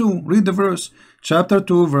shayateen too. Read the verse, chapter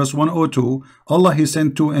 2, verse 102. Allah, he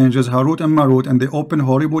sent two angels, Harut and Marut, and they opened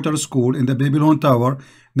Harry Potter school in the Babylon Tower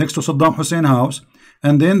next to Saddam Hussein house.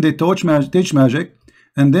 And then they teach magic,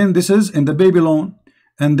 and then this is in the Babylon.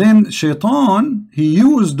 And then Shaitan, he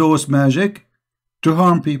used those magic to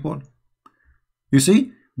harm people. You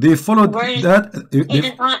see, they followed that. It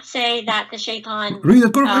did not say that the Shaitan. Read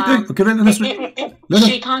it correctly. Okay,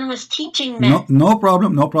 Shaitan was teaching men. No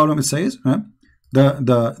problem. It says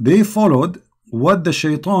they followed what the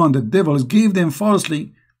Shaitan, the devils, gave them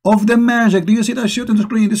falsely of the magic. Do you see that shit on the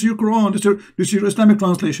screen? This is your Quran. This is your Islamic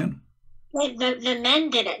translation. The men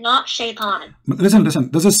did it, not Shaitan. Listen.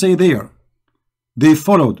 Does it say there? They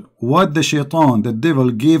followed what the Shaitan, the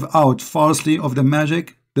devil, gave out falsely of the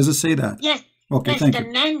magic. Does it say that? Yes. Okay, yes, thank you. The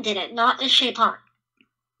men did it, not the Shaitan.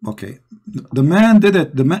 Okay, the man did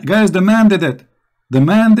it. Guys, the man did it. The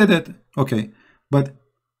man did it. Okay, but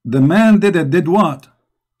the man did it. Did what?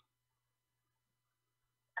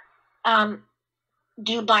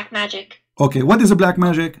 Do black magic. Okay, what is a black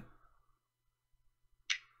magic?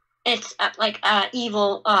 It's like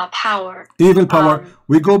evil power. Evil power.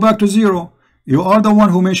 We go back to zero. You are the one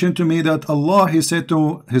who mentioned to me that Allah, he said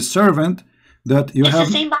to his servant that you have.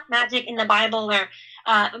 It's the same black magic in the Bible where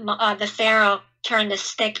the Pharaoh turned the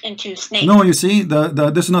stick into snake. No, you see,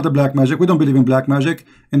 this is not a black magic. We don't believe in black magic.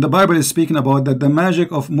 In the Bible, is speaking about that the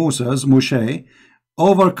magic of Moshe,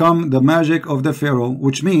 overcome the magic of the Pharaoh,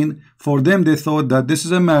 which mean for them they thought that this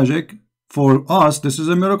is a magic. For us, this is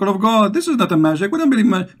a miracle of God. This is not a magic. We don't believe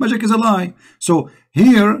magic is a lie. So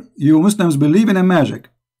here, you Muslims believe in a magic.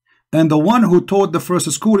 And the one who taught the first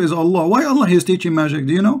school is Allah. Why Allah is teaching magic?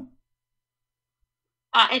 Do you know?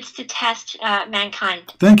 It's to test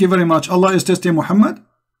mankind. Thank you very much. Allah is testing Muhammad?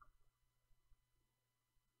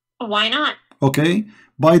 Why not? Okay.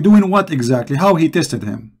 By doing what exactly? How he tested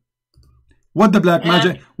him? What the black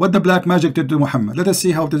magic did to Muhammad? Let us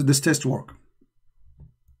see how this test work.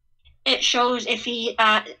 It shows if he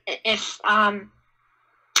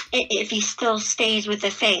still stays with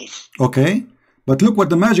the faith. Okay. But look what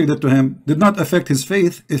the magic did to him. Did not affect his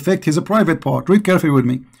faith, affect his private part. Read carefully with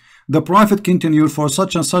me. The prophet continued for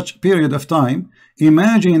such and such period of time,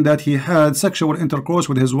 imagining that he had sexual intercourse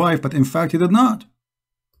with his wife, but in fact he did not.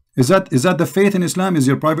 Is that the faith in Islam? Is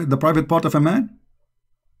the private part of a man?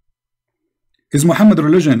 Is Muhammad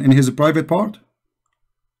religion in his private part?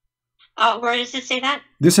 Where does it say that?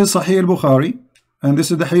 This is Sahih al-Bukhari, and this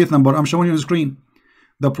is the hadith number I'm showing you on the screen.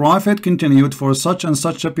 The prophet continued for such and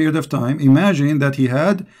such a period of time, imagining that he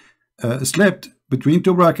had slept, between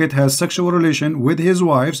two brackets, has sexual relation with his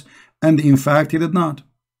wives, and in fact he did not.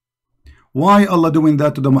 Why Allah doing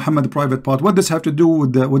that to the Muhammad private part? What does this have to do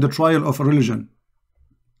with the trial of a religion?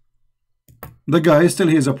 The guy still,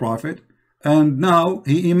 he is a prophet, and now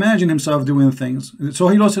he imagined himself doing things, so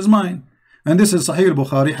he lost his mind. And this is Sahih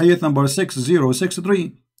al-Bukhari, hadith number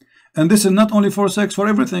 6063. And this is not only for sex, for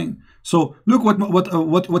everything. So look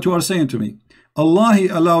what you are saying to me. Allah, he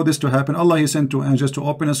allowed this to happen. Allah, he sent two angels to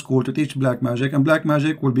open a school to teach black magic, and black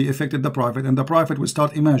magic will be affected the prophet, and the prophet will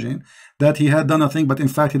start imagining that he had done a thing, but in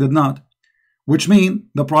fact he did not, which means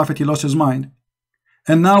the prophet, he lost his mind.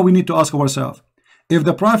 And now we need to ask ourselves, if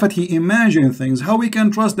the prophet, he imagined things, how we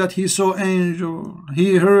can trust that he saw angel,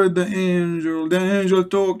 he heard the angel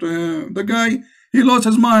talked to him? The guy, he lost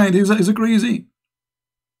his mind. He's crazy.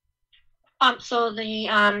 So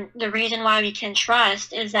the reason why we can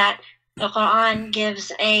trust is that the Qur'an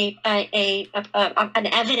gives an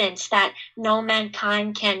evidence that no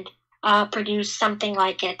mankind can produce something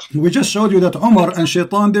like it. We just showed you that Umar and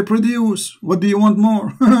Shaitan, they produce. What do you want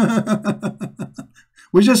more?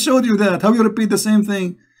 We just showed you that. How you repeat the same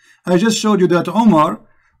thing? I just showed you that Umar,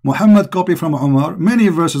 Muhammad copied from Umar many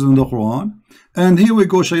verses in the Quran, and here we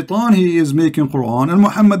go, Shaitan, he is making Quran, and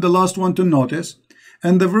Muhammad the last one to notice.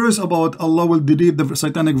 And the verse about Allah will delete the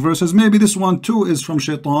satanic verses, maybe this one too is from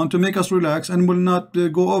Shaitan to make us relax and will not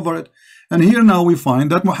go over it. And here now we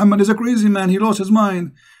find that Muhammad is a crazy man. He lost his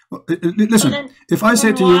mind. Listen, if I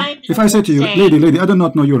say to you, lady, I do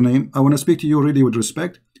not know your name. I want to speak to you really with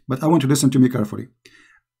respect, but I want you to listen to me carefully.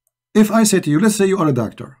 If I say to you, let's say you are a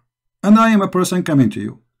doctor, and I am a person coming to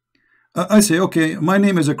you. I say, okay, my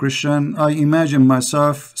name is a Christian. I imagine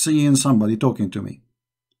myself seeing somebody talking to me.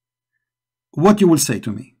 What you will say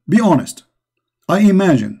to me? Be honest. I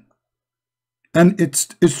imagine, and it's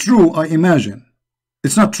true. I imagine.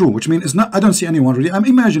 It's not true, which means it's not. I don't see anyone really. I'm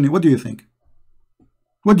imagining. What do you think?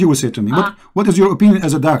 What do you say to me? What is your opinion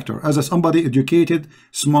as a doctor, as somebody educated,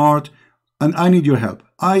 smart, and I need your help?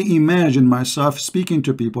 I imagine myself speaking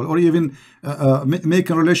to people, or even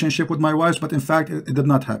making a relationship with my wife, but in fact it did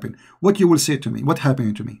not happen. What you will say to me? What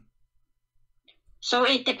happened to me? So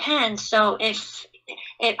it depends. So if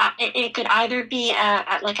it could either be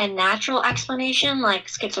like a natural explanation, like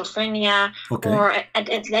schizophrenia, okay, or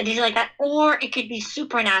anything like that, or it could be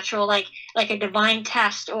supernatural, like a divine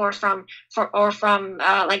test, or from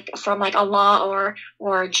Allah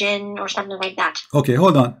or jinn or something like that. Okay,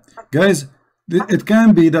 hold on, guys. It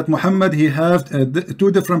can be that Muhammad, he have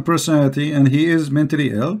two different personality and he is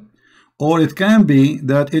mentally ill, or it can be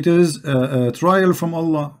that it is a trial from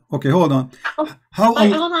Allah. Okay, hold on. Hold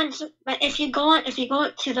on. But if you go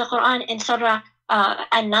to the Quran in Surah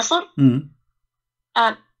An-Nasr,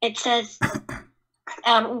 it says,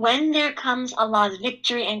 when there comes Allah's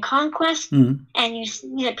victory and conquest, and you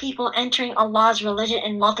see the people entering Allah's religion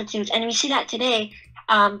in multitudes, and we see that today,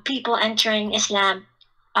 people entering Islam,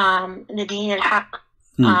 the Deen al-Haq,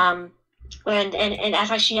 and that's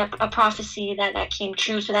actually a prophecy that came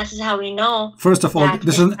true. So this is how we know. First of all,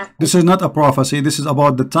 this is not a prophecy. This is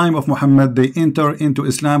about the time of Muhammad. They enter into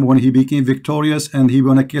Islam when he became victorious, and he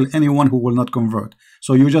wanna kill anyone who will not convert.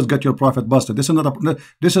 So you just got your prophet busted. This is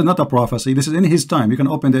not a prophecy. This is in his time. You can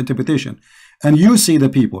open the interpretation, and you see the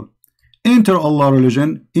people enter Allah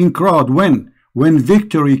religion in crowd when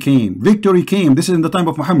victory came. Victory came. This is in the time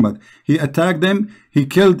of Muhammad. He attacked them. He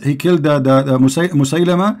killed the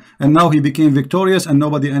Musaylama, and now he became victorious, and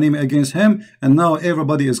nobody enemy against him. And now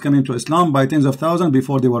everybody is coming to Islam by tens of thousands.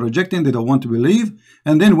 Before they were rejecting, they don't want to believe.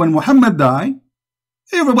 And then when Muhammad died,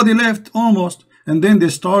 everybody left almost. And then they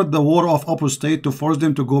start the war of apostate to force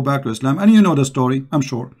them to go back to Islam. And you know the story, I'm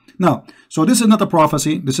sure. Now, so this is not a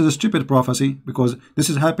prophecy. This is a stupid prophecy, because this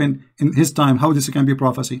has happened in his time. How this can be a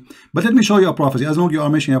prophecy? But let me show you a prophecy, as long as you are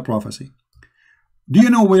mentioning a prophecy. Do you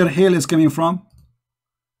know where hell is coming from?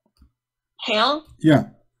 Hail Yeah.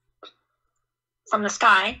 from the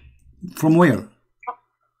sky. From where?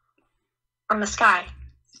 From the sky.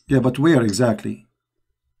 Yeah, but where exactly?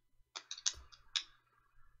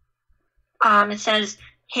 It says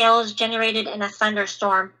hail is generated in a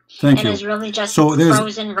thunderstorm. Thank and you. is really just So there's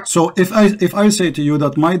frozen. so if I say to you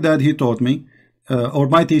that my dad he taught me, or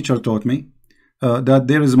my teacher taught me, that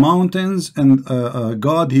there is mountains and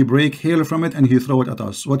God he break hail from it and he throw it at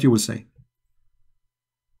us, what you will say?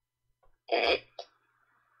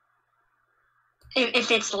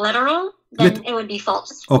 If it's literal, then it would be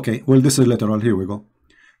false. Okay, well this is literal. Here we go.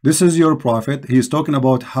 This is your prophet. He's talking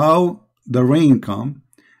about how the rain come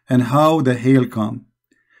and how the hail come,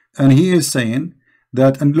 and he is saying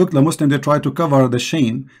that. And look, the Muslim, they try to cover the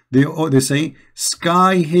shame. They say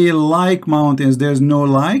sky hail like mountains. There's no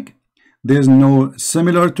like. There's no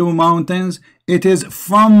similar to mountains. It is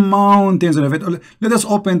from mountains. And let us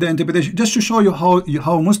open the interpretation just to show you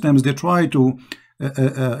how Muslims they try to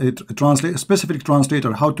translate, specific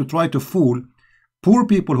translator, how to try to fool poor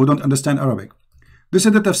people who don't understand Arabic. This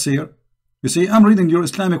is the tafsir. You see, I'm reading your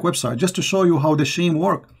Islamic website just to show you how the shame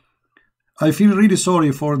work. I feel really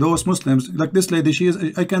sorry for those Muslims. Like this lady,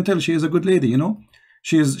 I can tell she is a good lady, you know.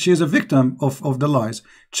 She is a victim of the lies.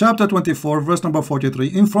 Chapter 24, verse number 43.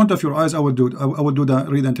 In front of your eyes, I will do the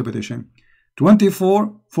read interpretation.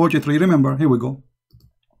 24:43. Remember, here we go.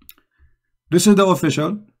 This is the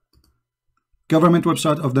official government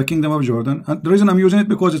website of the Kingdom of Jordan, and the reason I'm using it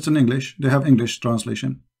because it's in English. They have English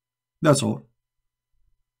translation. That's all.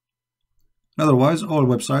 Otherwise, all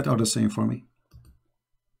websites are the same for me.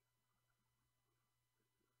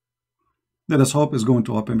 Let us hope it's going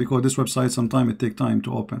to open, because this website sometimes it takes time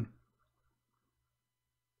to open.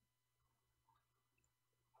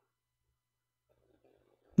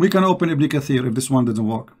 We can open Ibn Kathir if this one doesn't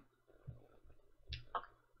work.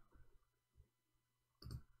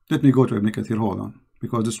 Let me go to Ibn Kathir, hold on,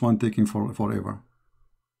 because this one taking forever.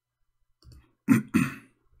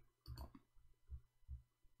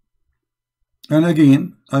 And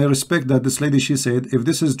again, I respect that this lady, she said, if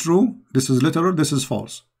this is true, this is literal, this is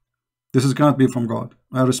false. This cannot be from God.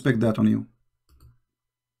 I respect that on you.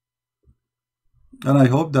 And I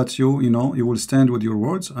hope that you will stand with your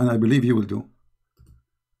words, and I believe you will do.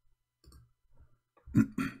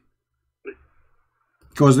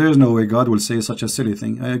 Because there is no way God will say such a silly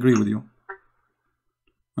thing. I agree with you.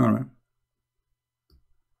 All right.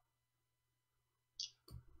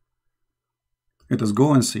 Let us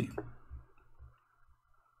go and see.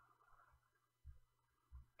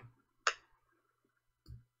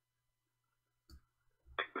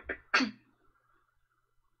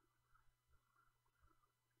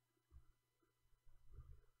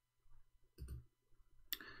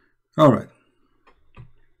 All right.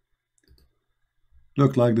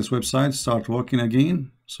 Look like this website start working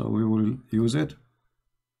again, so we will use it.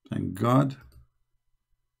 Thank God.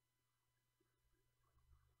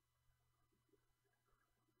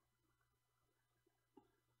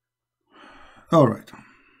 All right.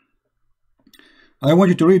 I want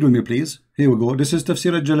you to read with me, please. Here we go. This is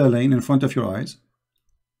Tafsir al-Jalalain in front of your eyes.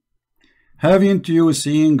 Haven't you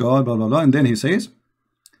seen God, blah, blah, blah. And then he says,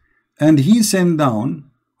 and he sent down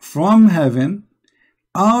from heaven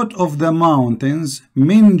out of the mountains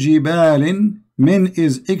min jibalin. Min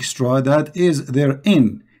is extra, that is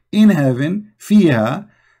therein, in heaven, fiha,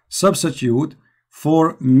 substitute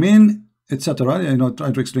for min, etc. I know,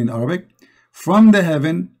 trying to explain Arabic. From the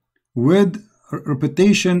heaven, with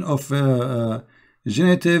repetition of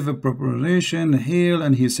genitive preparation, hail,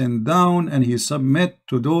 and he sent down, and he submit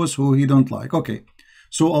to those who he don't like. Okay,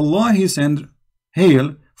 so Allah, he sent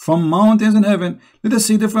hail from mountains in heaven. Let us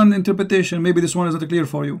see different interpretation. Maybe this one is not clear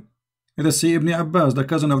for you. Let us see Ibn Abbas, the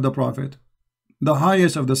cousin of the Prophet, the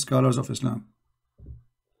highest of the scholars of Islam,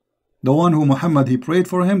 the one who Muhammad, he prayed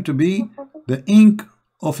for him to be the ink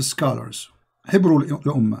of scholars, Hibrul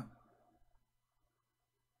Ummah.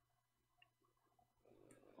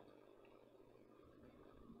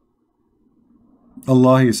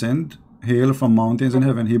 Allah, he sent hail from mountains in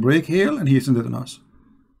heaven. He break hail and he sent it on us.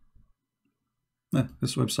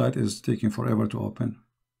 This website is taking forever to open,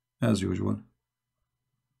 as usual.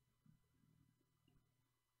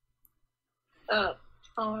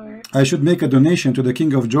 I should make a donation to the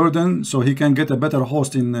King of Jordan so he can get a better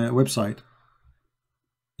hosting website.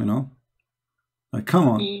 You know? Like, come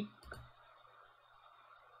on.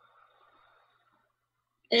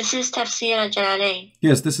 This is Tafsir al-Jalalain.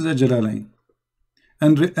 Yes, this is a Jalalain.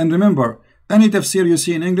 And remember, any tafsir you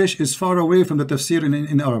see in English is far away from the tafsir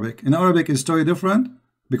in Arabic. In Arabic is totally different,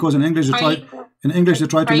 because in English they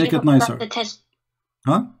try to make it nicer.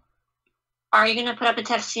 Huh? Are you going to put up a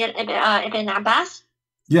tafsir Ibn Abbas?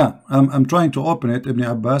 Yeah, I'm trying to open it, Ibn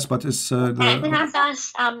Abbas, but it's Ibn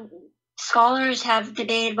Abbas, scholars have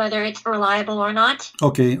debated whether it's reliable or not.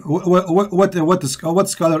 okay. What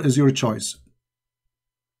scholar is your choice?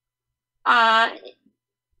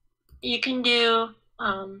 You can do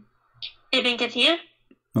Ibn Kathir.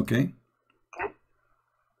 Okay.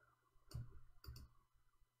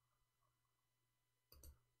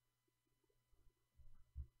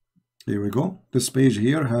 Here we go. This page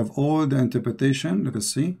here have all the interpretation. Let us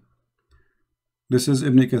see. This is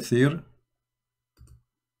Ibn Kathir.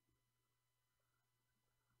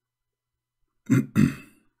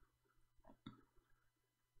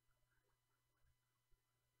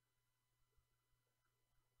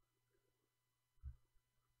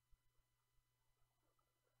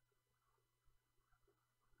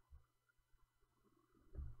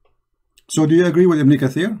 So do you agree with Ibn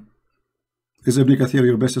Kathir? Is Ibn Kathir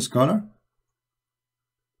your best scholar?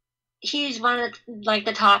 He's one of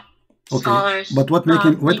the top scholars. But what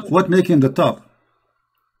make him the top?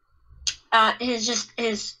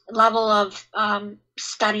 His level of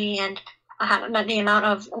study and the amount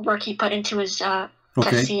of work he put into his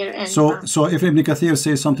tafsir. And, so if Ibn Kathir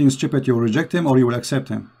says something stupid, you will reject him or you will accept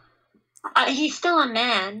him? He's still a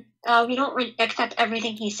man. We don't accept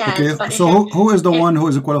everything he says. Okay, but so who is the one who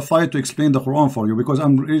is qualified to explain the Quran for you? Because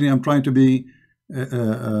I'm trying to be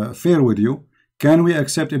fair with you. Can we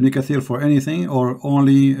accept Ibn Kathir for anything, or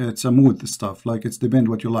only it's a mood stuff? Like it's depend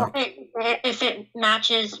what you like. If it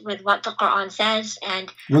matches with what the Quran says,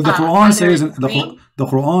 and well, the Quran says the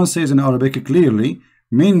Quran says in Arabic clearly,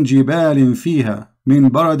 "Min jibalin fiha min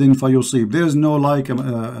baradin fayusib." There's no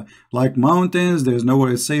like mountains. There's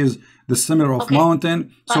nowhere it says the similar of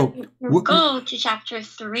mountain. But so go to chapter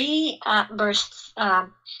 3, verse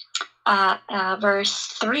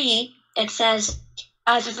 3. It says,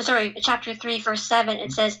 chapter 3, verse 7.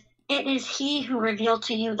 It says, "It is He who revealed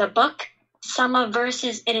to you the book." Some of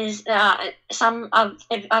verses, it is some of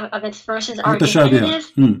its verses are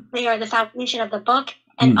definitive. They are the foundation of the book,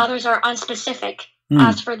 and others are unspecific.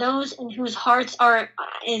 As for those in whose hearts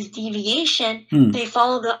is deviation, they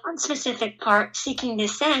follow the unspecific part, seeking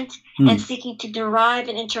dissent and seeking to derive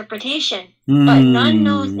an interpretation. But none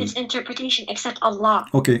knows its interpretation except Allah.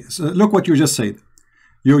 Okay, so look what you just said.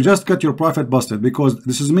 You just got your prophet busted, because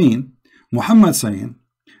this is mean. Muhammad saying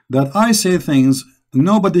that I say things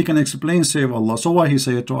nobody can explain save Allah. So why he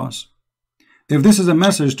say it to us? If this is a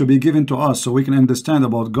message to be given to us so we can understand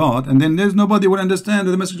about God, and then there's nobody will understand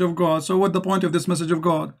the message of God, so what the point of this message of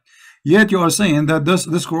God? Yet you are saying that this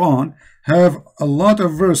Quran have a lot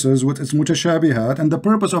of verses with its mutashabihat, and the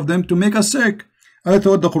purpose of them to make us sick. I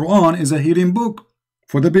thought the Quran is a healing book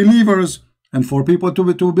for the believers and for people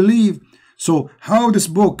to believe. So how this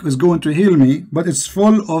book is going to heal me, but it's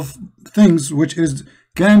full of things which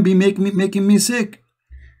can be making me sick.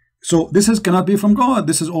 So this cannot be from God.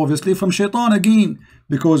 This is obviously from Shaitan again,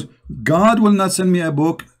 because God will not send me a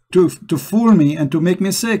book to fool me and to make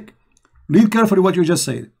me sick. Read carefully what you just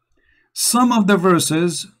said. Some of the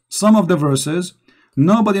verses,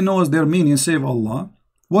 nobody knows their meaning save Allah.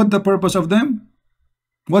 What the purpose of them?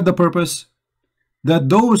 What the purpose? That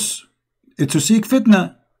it's to seek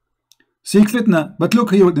fitna. Seek fitna. But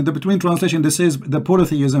look here in the between translation, this says the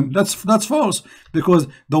polytheism. That's false, because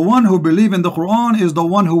the one who believe in the Quran is the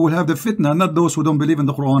one who will have the fitna, not those who don't believe in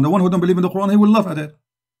the Quran. The one who don't believe in the Quran, he will laugh at it.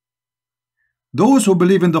 Those who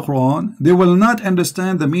believe in the Quran, they will not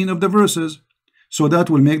understand the meaning of the verses, so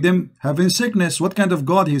that will make them having sickness. What kind of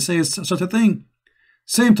God he says such a thing?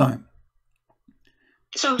 Same time.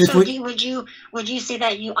 So would you say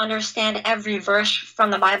that you understand every verse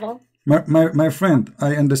from the Bible? My friend,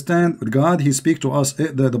 I understand God, he speaks to us.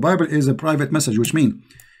 The Bible is a private message, which means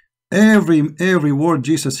every word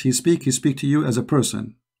Jesus he speak to you as a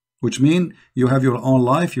person, which means you have your own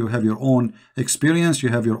life, you have your own experience, you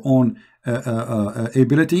have your own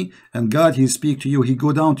ability, and God he speak to you, he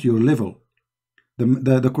go down to your level.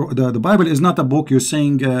 The Bible is not a book you're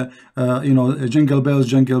saying jingle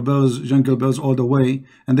bells all the way,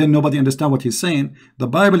 and then nobody understand what he's saying. The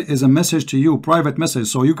Bible is a message to you, private message,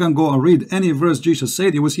 so you can go and read any verse Jesus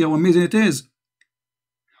said, you will see how amazing it is.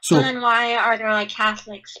 So then why are there like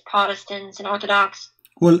Catholics, Protestants, and Orthodox?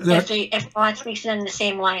 Well, if God speaks to them the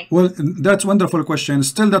same way. Well, that's a wonderful question.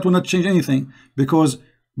 Still, that will not change anything, because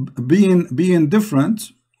being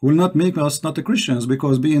different will not make us not the Christians,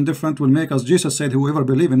 because being different will make us, Jesus said, whoever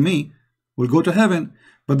believe in me will go to heaven.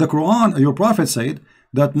 But the Quran, your prophet said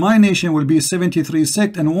that my nation will be 73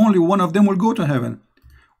 sect and only one of them will go to heaven,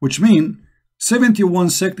 which means 71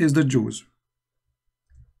 sect is the Jews,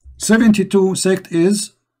 72 sect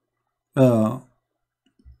is the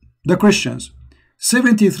Christians,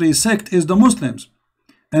 73 sect is the Muslims,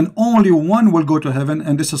 and only one will go to heaven,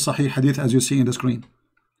 and this is Sahih Hadith as you see in the screen.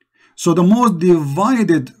 So the most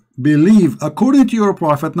divided belief according to your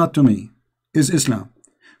prophet, not to me, is Islam.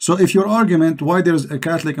 So if your argument why there is a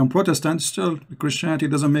Catholic and Protestant, still Christianity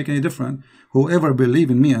doesn't make any difference. Whoever believe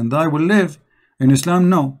in me and I will live. In Islam,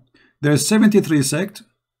 no. There is 73 sects.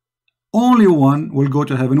 Only one will go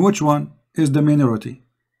to heaven. Which one? Is the minority.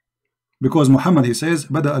 Because Muhammad, he says,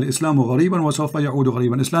 بدأ الإسلام غريبا وسوف يعود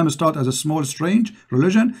غريبا. Islam starts as a small strange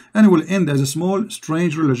religion and it will end as a small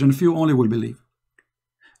strange religion. Few only will believe.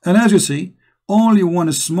 And as you see, only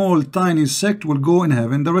one small tiny sect will go in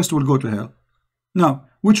heaven. The rest will go to hell. Now,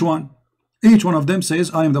 which one? Each one of them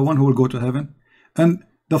says, I am the one who will go to heaven. And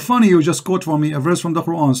the funny, you just quote for me a verse from the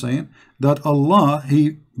Quran saying that Allah,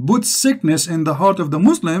 he put sickness in the heart of the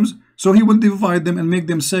Muslims, so he will divide them and make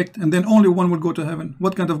them sect, and then only one will go to heaven.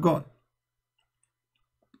 What kind of God?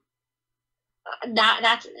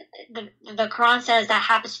 That's the Quran says that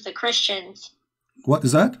happens to the Christians. What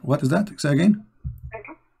is that? What is that? Say again.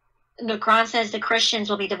 The Quran says the Christians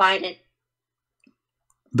will be divided.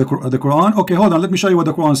 The Quran? Okay, hold on. Let me show you what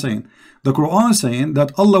the Quran is saying. The Quran is saying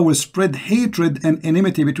that Allah will spread hatred and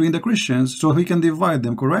enmity between the Christians so he can divide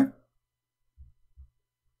them, correct?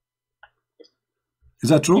 Is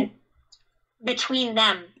that true? Between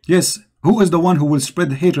them. Yes. Who is the one who will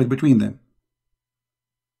spread hatred between them?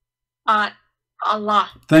 Allah.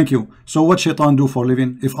 Thank you. So what shaitan do for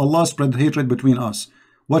living? If Allah spread hatred between us,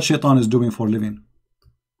 what shaitan is doing for living?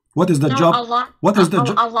 What is the job? What is the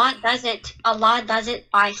job? Allah does it. Allah does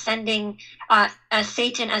it by sending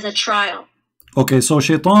Satan as a trial. Okay, so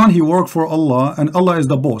shaitan, he worked for Allah, and Allah is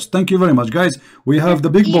the boss. Thank you very much, guys. We have the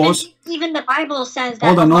big boss. Even the Bible says that.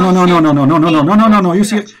 Hold on, no. You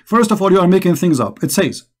see, first of all, you are making things up. It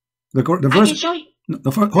says the verse. I can show you.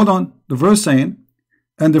 Hold on. The verse saying,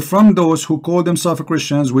 and from those who call themselves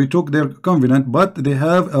Christians, we took their covenant, but they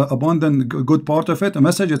have abundant good part of it, a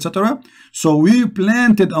message, etc. So we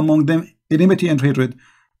planted among them enmity and hatred.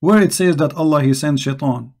 Where it says that Allah, he sent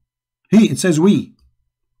shaitan. It says we.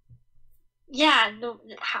 Yeah,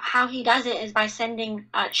 how he does it is by sending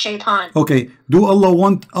shaitan. Okay, do Allah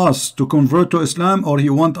want us to convert to Islam, or he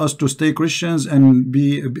want us to stay Christians and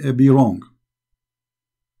be wrong?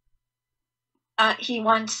 He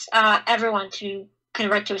wants everyone to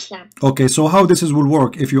convert to Islam. Okay, so how this will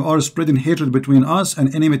work if you are spreading hatred between us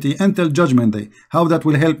and enmity until Judgment Day? How that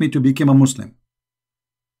will help me to become a Muslim?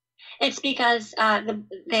 It's because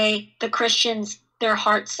the Christians, their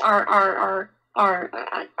hearts are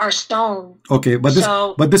stone. Okay, but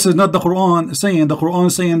this is not the Quran saying. The Quran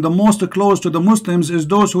saying the most close to the Muslims is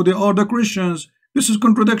those who they are the Christians. This is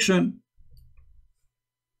contradiction.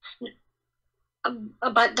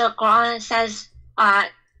 But the Quran says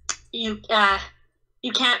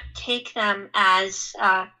you can't take them as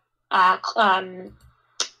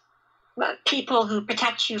people who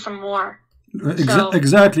protect you from war.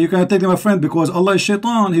 Exactly, you cannot take them a friend because Allah is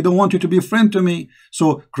shaitan. He don't want you to be a friend to me.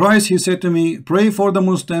 So Christ, he said to me, pray for the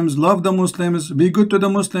Muslims, love the Muslims, be good to the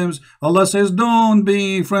Muslims. Allah says, don't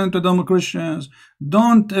be friend to the Christians,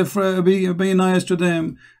 don't be nice to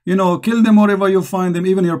them, you know, kill them wherever you find them.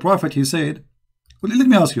 Even your prophet, he said, well, let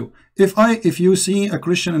me ask you, if you see a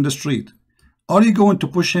Christian in the street, are you going to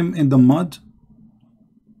push him in the mud?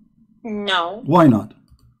 No. Why not?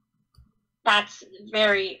 That's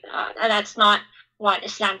that's not what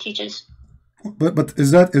Islam teaches. But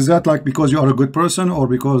is that like because you are a good person, or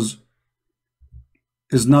because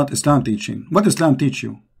it's not Islam teaching? What Islam teach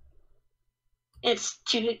you? It's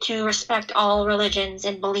to respect all religions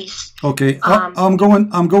and beliefs. Okay, I'm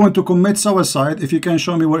going to commit suicide if you can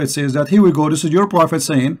show me where it says that. Here we go. This is your prophet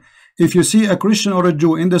saying, if you see a Christian or a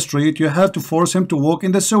Jew in the street, you have to force him to walk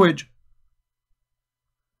in the sewage.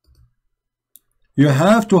 You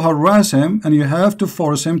have to harass him and you have to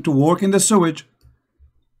force him to walk in the sewage.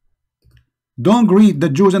 Don't greet the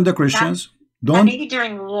Jews and the Christians. Don't. Maybe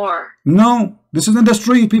during war. No, this is in the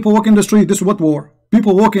street. People walk in the street. This is what war?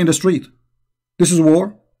 People walking in the street. This is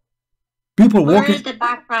war. People walking. Where is the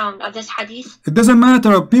background of this hadith? It doesn't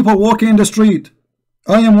matter. People walking in the street.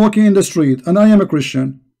 I am walking in the street and I am a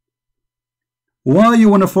Christian. Why you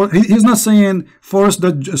want to force? He's not saying force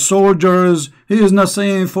the soldiers. He is not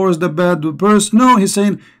saying force the bad person. No, he's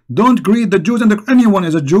saying don't greet the Jews and anyone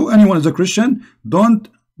is a Jew, anyone is a Christian. Don't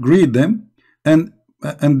greet them, and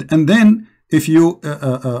then if you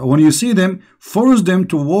when you see them, force them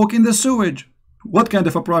to walk in the sewage. What kind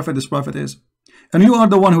of a prophet this prophet is? And you are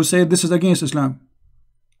the one who said this is against Islam.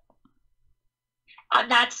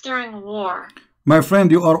 That's during war. My friend,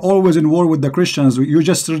 you are always in war with the Christians. You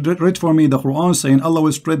just read for me the Quran saying Allah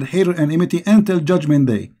will spread hatred and enmity until Judgment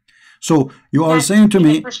Day. So you are Yes, saying to he's a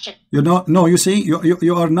me, Christian. you know, no, you see,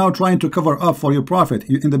 you are now trying to cover up for your prophet.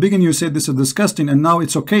 In the beginning you said this is disgusting, and now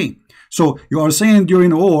it's okay. So you are saying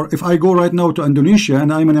during war, if I go right now to Indonesia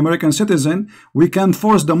and I'm an American citizen, we can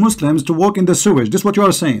force the Muslims to walk in the sewage. This is what you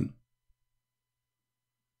are saying.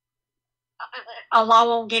 Allah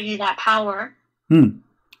won't give you that power.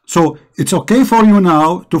 So it's okay for you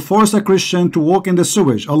now to force a Christian to walk in the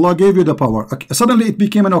sewage. Allah gave you the power. Okay. Suddenly it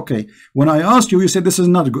became an okay. When I asked you, you said this is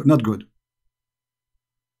not good. Not good.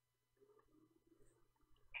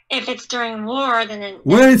 If it's during war, then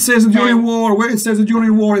Where it says during war, where it says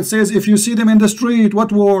during war, it says if you see them in the street,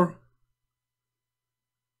 what war?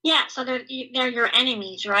 yeah, so they're your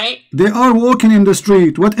enemies, right? They are walking in the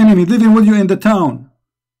street. What enemy? Living with you in the town.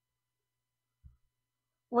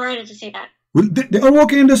 Where does it say that? Well, they are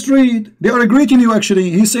walking in the street. They are greeting you actually.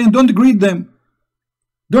 He's saying don't greet them.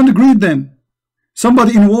 Don't greet them.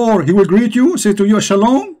 Somebody in war, he will greet you, say to you,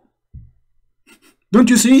 shalom. Don't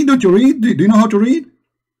you see? Don't you read? Do you know how to read?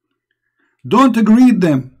 Don't greet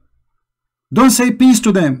them. Don't say peace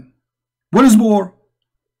to them. What is war?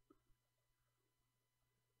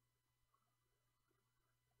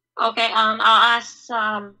 Okay, I'll ask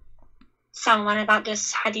someone about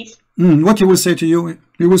this hadith. What he will say to you?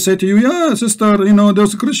 He will say to you, yeah, sister, you know,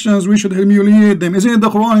 those Christians, we should humiliate them. Isn't it the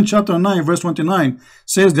Quran in chapter 9, verse 29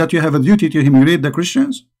 says that you have a duty to humiliate the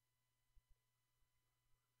Christians?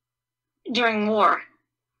 During war.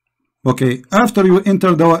 Okay, after you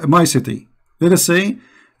enter my city, let us say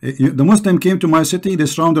the Muslim came to my city, they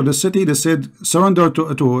surrounded the city, they said surrender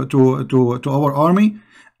to our army.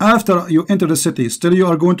 After you enter the city, still you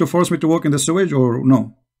are going to force me to walk in the sewage or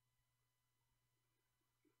no?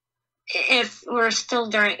 If we're still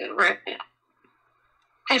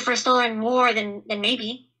in war, then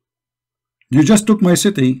maybe. You just took my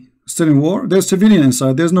city, still in war. There's civilian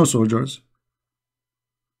inside. There's no soldiers.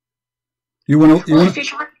 Well,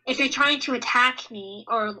 if you're trying to attack me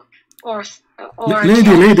or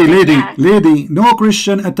lady, no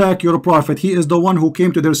Christian attack your prophet. He is the one who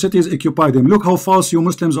came to their cities, occupied them. Look how false you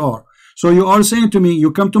Muslims are. So you are saying to me,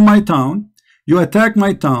 you come to my town, you attack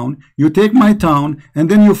my town, you take my town, and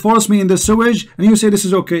then you force me in the sewage, and you say this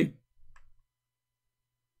is okay.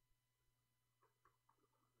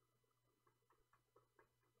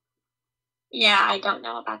 Yeah, I don't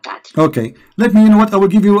know about that. Okay, let me. You know what? I will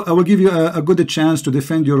give you a good chance to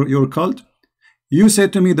defend your cult. You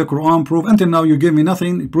said to me the Quran proof. Until now you gave me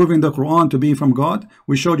nothing proving the Quran to be from God.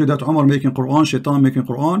 We showed you that Umar making Quran, Shaitan making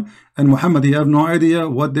Quran, and Muhammad, he have no idea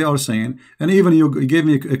what they are saying. And even you gave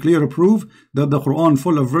me a clear proof that the Quran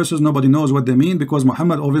full of verses nobody knows what they mean, because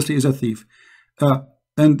Muhammad obviously is a thief.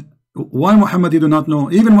 And why Muhammad you do not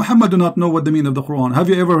know? Even Muhammad do not know what the meaning of the Quran. Have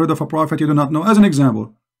you ever heard of a prophet you do not know? As an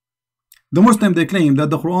example, the Muslim, they claim that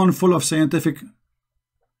the Quran full of scientific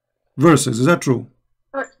verses. Is that true?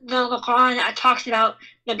 The Quran talks about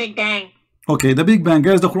the Big Bang. Okay, the Big Bang.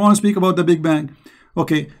 Guys, the Quran speak about the Big Bang.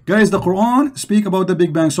 Okay, guys, the Quran speak about the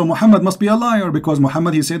Big Bang. So Muhammad must be a liar, because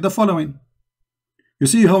Muhammad, he said the following. You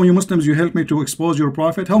see how many Muslims you help me to expose your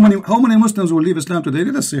prophet? How many Muslims will leave Islam today?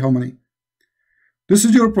 Let us see how many. This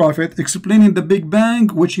is your prophet explaining the Big Bang,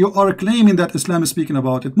 which you are claiming that Islam is speaking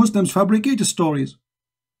about it. Muslims fabricate stories.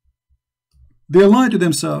 They lie to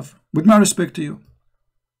themselves. With my respect to you,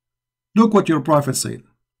 look what your prophet said.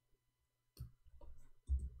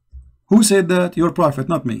 Who said that? Your prophet,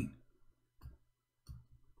 not me.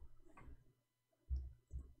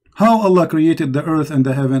 How Allah created the earth and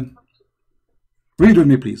the heaven. Read with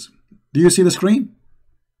me, please. Do you see the screen?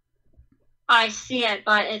 I see it,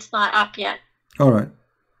 but it's not up yet. All right.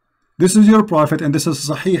 This is your prophet, and this is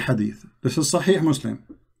Sahih Hadith. This is Sahih Muslim.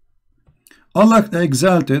 Allah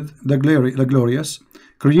exalted the glorious,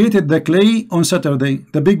 created the clay on Saturday.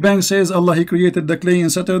 The Big Bang says Allah, he created the clay on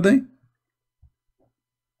Saturday.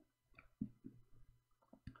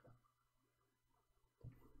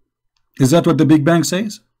 Is that what the Big Bang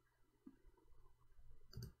says?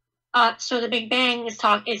 So the Big Bang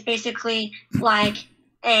is basically like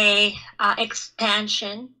a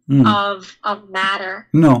expansion of matter.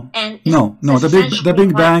 No, the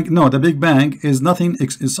Big Bang is nothing.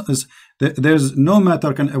 There's no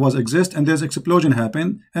matter was exist, and there's explosion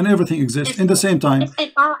happen, and everything exists in the same time.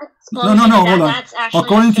 No, hold on.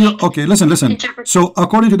 According to you, okay, listen. So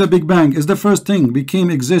according to the Big Bang, is the first thing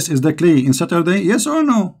became exist is the clay in Saturday? Yes or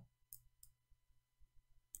no?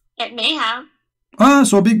 It may have.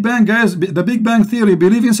 So Big Bang, guys, the Big Bang theory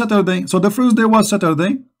believe in Saturday. So the first day was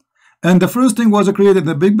Saturday, and the first thing was created.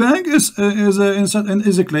 The Big Bang is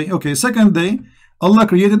a clay. Okay, second day, Allah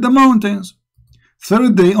created the mountains.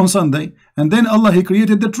 Third day on Sunday, and then Allah, he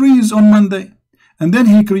created the trees on Monday, and then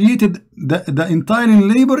he created the entire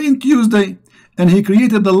labor in Tuesday, and he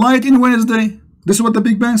created the light in Wednesday. This is what the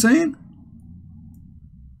Big Bang saying?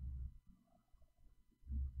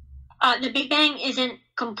 The Big Bang isn't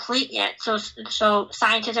complete yet, so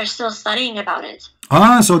scientists are still studying about it.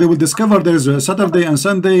 So they will discover there's a Saturday and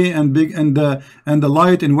Sunday and the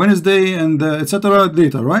light in Wednesday and etc.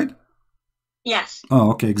 later, right? Yes.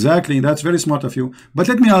 Oh, okay, exactly. That's very smart of you. But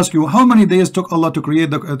let me ask you, how many days took Allah to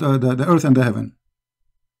create the earth and the heaven?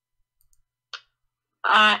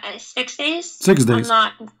 6 days. 6 days. I'm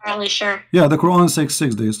not entirely sure. Yeah, the Quran says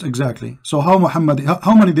 6 days exactly. So how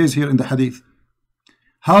many days here in the Hadith?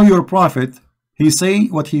 How your prophet he say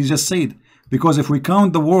what he just said? Because if we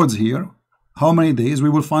count the words here, how many days, we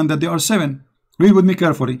will find that there are 7. Read with me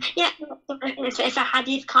carefully. Yeah, if a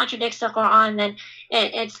hadith contradicts the Quran, then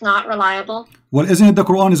it's not reliable. Well, isn't it the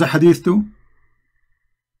Quran is a hadith too?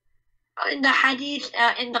 In the hadith,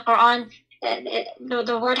 in the Quran,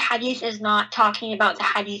 the word hadith is not talking about the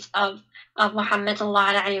hadith of Muhammad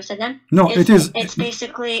sallallahu alaihi wasallam. No, it is. It's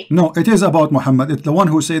basically. No, it is about Muhammad. It's the one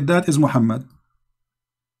who said that is Muhammad.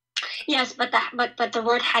 Yes, but the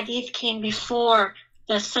word hadith came before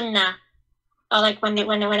the sunnah, like when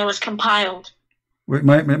it was compiled. Wait,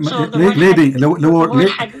 So lady,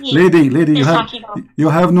 you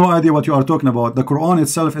have no idea what you are talking about. The Quran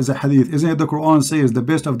itself is a hadith. Isn't it the Quran says the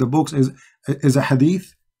best of the books is a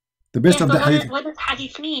hadith? The best Yes, of the but hadith. what does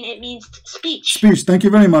hadith mean? It means speech. Speech. Thank you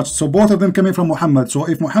very much. So both of them coming from Muhammad. So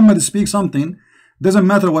if Muhammad speaks something, doesn't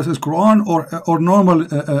matter what is Quran or normal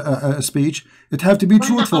speech, it have to be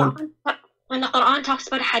truthful. When the Quran talks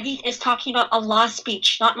about hadith, it's talking about Allah's speech,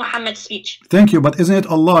 not Muhammad's speech. Thank you, but isn't it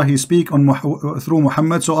Allah he speak on through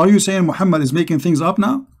Muhammad? So are you saying Muhammad is making things up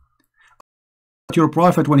now? Your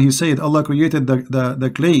prophet, when he said Allah created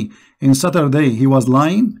the clay in Saturday, he was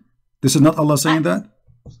lying? This is not Allah saying that?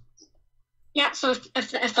 Yeah, so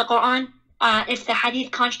if the Quran, if the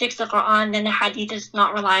hadith contradicts the Quran, then the hadith is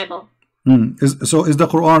not reliable. So is the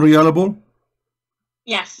Quran reliable?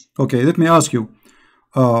 Yes. Okay, let me ask you.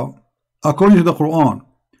 According to the Quran,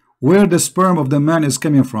 where the sperm of the man is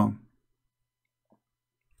coming from?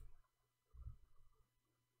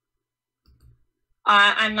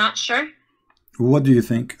 I'm not sure. What do you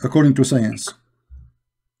think, according to science?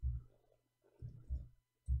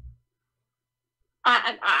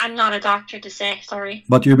 I'm not a doctor to say, sorry.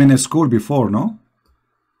 But you've been in school before, no?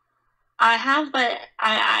 I have, but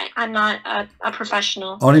I'm not a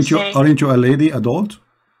professional. Aren't you a lady, adult?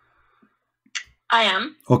 I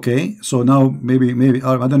am. Okay, so now maybe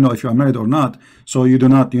I don't know if you are married or not. So you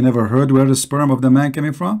never heard where the sperm of the man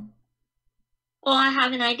coming from? Well, I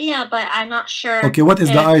have an idea, but I'm not sure. Okay, what is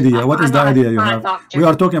the idea? What is the idea you have? Doctor. We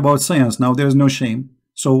are talking about science now. There is no shame.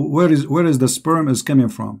 So where is the sperm is coming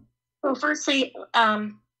from? Well, firstly,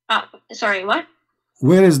 sorry, what?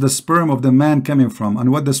 Where is the sperm of the man coming from,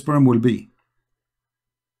 and what the sperm will be?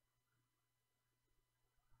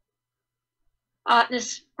 The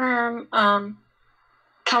sperm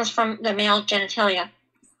comes from the male genitalia.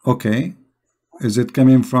 Okay, is it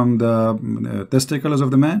coming from the testicles of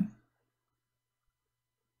the man?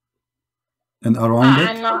 And around it?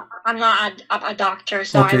 I'm not a doctor,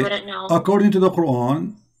 so okay. I wouldn't know. According to the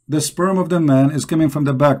Quran, the sperm of the man is coming from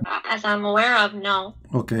the back. As I'm aware of, no.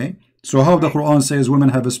 Okay, so how the Quran says women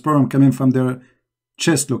have a sperm coming from their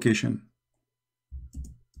chest location?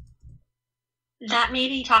 That may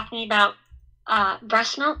be talking about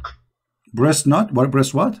breast milk. Breast nut? What?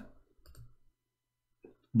 Breast what?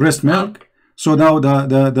 Breast milk. So now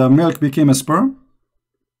the milk became a sperm?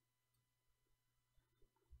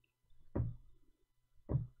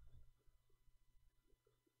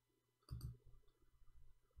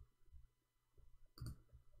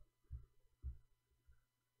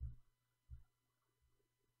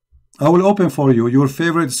 I will open for you your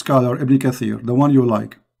favorite scholar, Ibn Kathir, the one you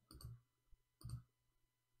like.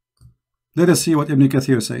 Let us see what Ibn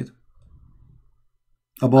Kathir said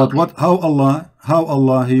about how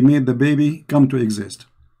Allah he made the baby come to exist.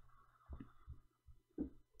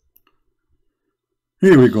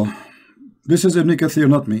 Here we go. This is Ibn Kathir,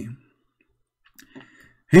 not me.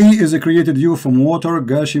 He is created you from water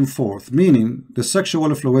gushing forth, meaning the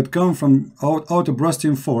sexual fluid come from out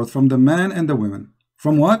bursting forth from the man and the women.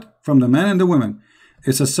 From what? From the man and the women.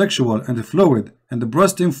 It's a sexual and a fluid and the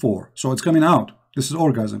bursting forth. So it's coming out. This is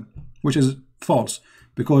orgasm, which is false,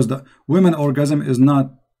 because the women orgasm is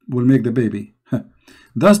not will make the baby.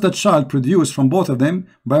 Thus the child produced from both of them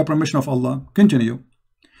by permission of Allah. Continue.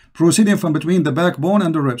 Proceeding from between the backbone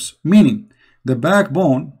and the ribs, meaning the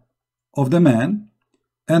backbone of the man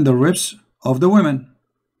and the ribs of the women,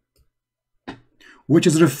 which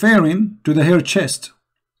is referring to the hair chest.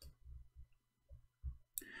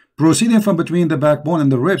 proceeding from between the backbone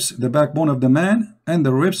and the ribs, the backbone of the man and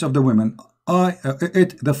the ribs of the women.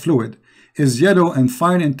 The fluid is yellow and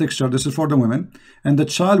fine in texture. This is for the women, and the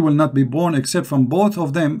child will not be born except from both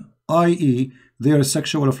of them, i.e. their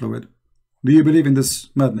sexual fluid. Do you believe in this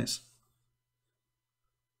madness?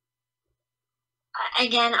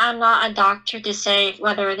 Again, I'm not a doctor to say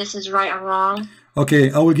whether this is right or wrong.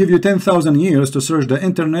 Okay, I will give you 10,000 years to search the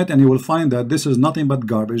internet and you will find that this is nothing but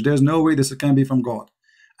garbage. There's no way this can be from God.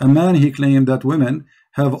 A man, he claimed that women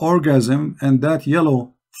have orgasm and that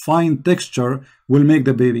yellow fine texture will make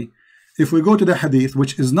the baby. If we go to the hadith,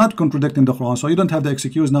 which is not contradicting the Quran, so you don't have the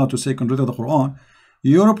excuse now to say contradict the Quran,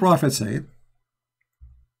 your prophet said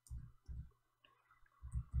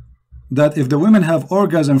that if the women have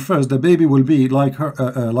orgasm first, the baby will be like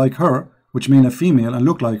her, which means a female and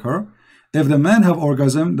look like her. If the man have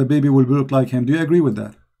orgasm, the baby will look like him. Do you agree with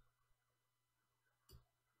that?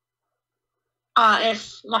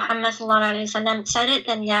 If Muhammad said it,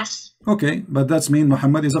 then yes. Okay, but that's mean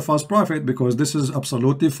Muhammad is a false prophet, because this is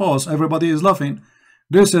absolutely false. Everybody is laughing.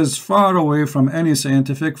 This is far away from any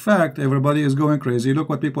scientific fact. Everybody is going crazy. Look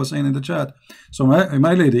what people are saying in the chat. So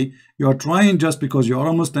my lady, you are trying just because you are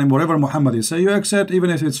a Muslim, whatever Muhammad is say, you accept even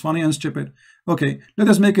if it's funny and stupid. Okay, let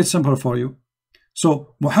us make it simple for you.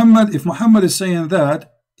 So Muhammad, if Muhammad is saying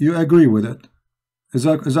that, you agree with it. Is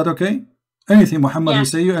that okay? Anything Muhammad will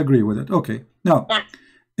say, you agree with it. Okay. Now,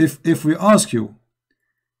 if we ask you,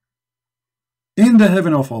 in the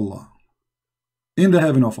heaven of Allah,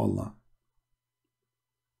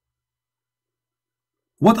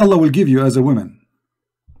 what Allah will give you as a woman?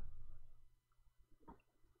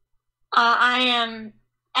 I am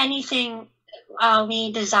anything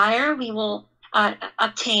we desire, we will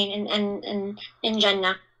obtain in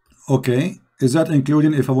Jannah. Okay, is that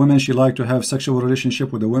including if a woman she like to have sexual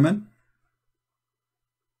relationship with a woman?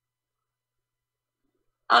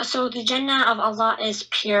 So the Jannah of Allah is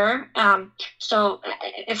pure. So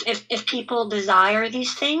if people desire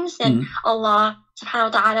these things, then Allah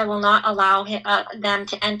subhanahu wa ta'ala will not allow them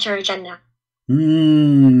to enter Jannah.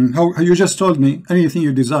 How you just told me anything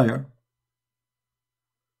you desire.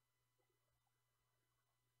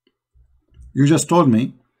 You just told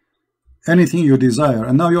me anything you desire,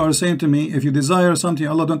 and now you are saying to me if you desire something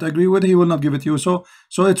Allah don't agree with, He will not give it to you. So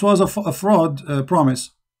it was a fraud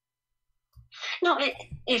promise. No,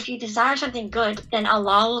 if you desire something good, then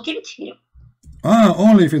Allah will give it to you.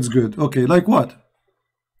 Only if it's good. Okay, like what?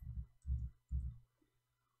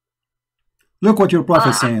 Look what your prophet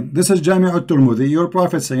is saying. This is Jami' al-Tirmidhi. Your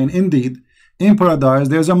prophet saying, indeed, in paradise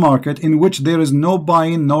there is a market in which there is no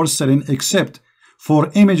buying nor selling except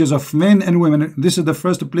for images of men and women. This is the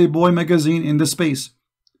first Playboy magazine in the space.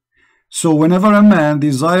 So whenever a man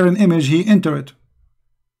desire an image, he enter it.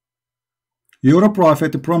 You're a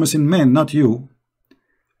prophet promising men, not you.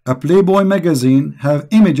 A Playboy magazine have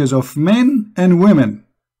images of men and women.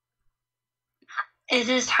 Is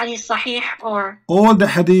this hadith sahih or? All the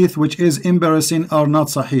hadith which is embarrassing are not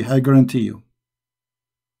sahih, I guarantee you.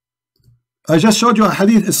 I just showed you a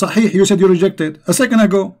hadith is sahih, you said you rejected a second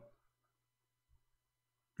ago.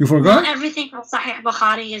 You forgot? Not everything from Sahih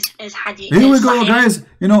Bukhari is hadith. Here we go, guys.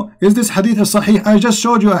 You know, is this hadith is sahih? I just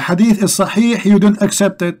showed you a hadith is sahih, you didn't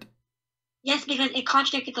accept it. Yes, because it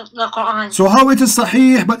contradicted the Quran. So how it is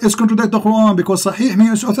sahih but it's contradict the Quran? Because sahih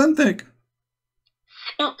means authentic.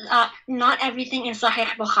 No, not everything in Sahih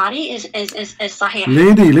Bukhari is sahih.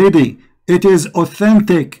 Lady, it is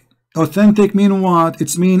authentic. Authentic mean what?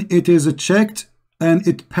 It's mean it is checked and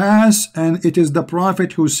it passed and it is the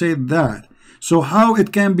Prophet who said that. So how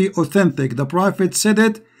it can be authentic? The Prophet said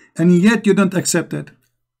it and yet you don't accept it.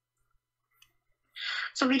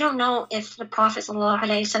 So we don't know if the Prophet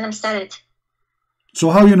ﷺ said it.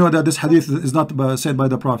 So how you know that this hadith is not said by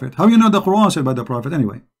the Prophet? How you know the Quran said by the Prophet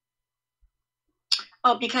anyway?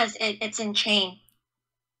 Oh, because it's in chain.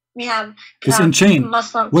 We have it's in chain.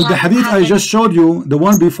 Muslim. Well, the hadith I just showed you, the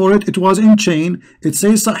one before it, it was in chain. It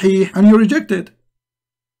says sahih and you reject it.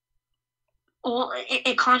 Well,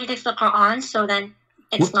 it contradicts the Quran, so then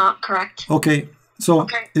it's not correct. Okay, so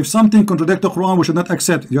if something contradicts the Quran, we should not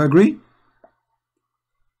accept. You agree?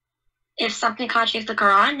 If something contradicts the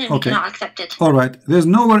Quran, then we cannot accept it. All right. There's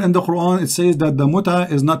nowhere in the Quran it says that the muta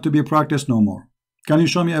is not to be practiced no more. Can you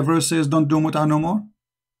show me a verse says don't do muta no more?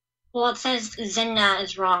 Well, it says zina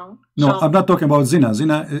is wrong. No, so, I'm not talking about zina.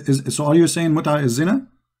 Zina is so. Are you saying muta is zina?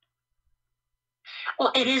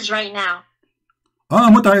 Well, it is right now.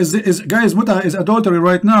 Muta is guys. Muta is adultery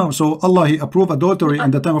right now. So Allah He approved adultery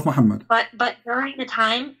in the time of Muhammad. But during the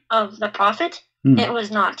time of the Prophet, it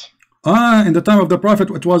was not. In the time of the Prophet,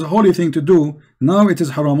 it was a holy thing to do. Now it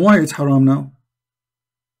is haram. Why it's haram now?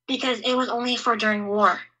 Because it was only for during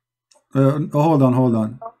war. Hold on, hold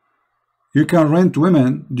on. You can rent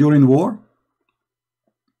women during war?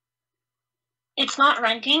 It's not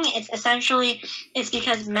renting. It's essentially, it's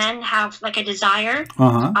because men have like a desire.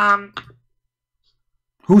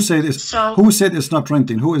 Who said it's So who said it's not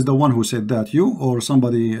renting? Who is the one who said that? You or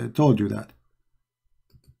somebody told you that?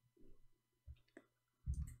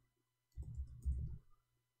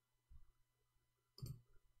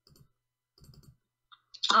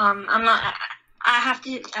 I'm not. I have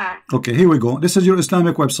to. Okay, here we go. This is your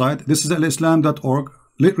Islamic website. This is alislam.org.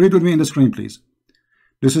 Read with me in the screen, please.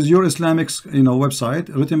 This is your Islamic,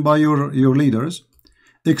 website written by your leaders.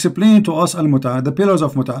 Explain to us al-muta, the pillars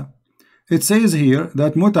of muta. It says here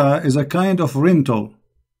that muta is a kind of rental.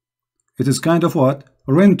 It is kind of what?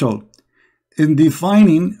 Rental. In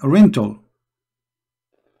defining rental,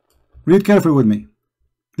 read carefully with me.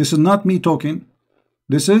 This is not me talking.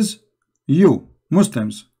 This is you,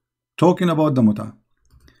 Muslims, talking about the muta.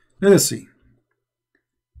 Let us see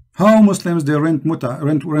how Muslims they rent muta,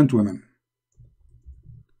 rent women.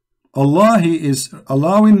 Allah, He is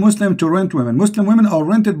allowing Muslim to rent women. Muslim women are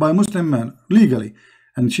rented by Muslim men legally,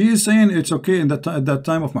 and she is saying it's okay in at that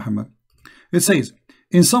time of Muhammad. It says,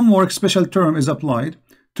 in some work, special term is applied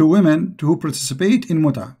to women who participate in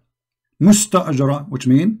muta. Musta'jara, which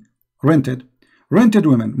means rented. Rented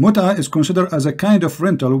women. Muta is considered as a kind of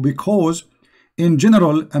rental because, in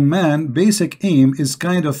general, a man's basic aim is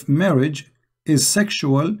kind of marriage is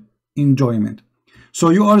sexual enjoyment. So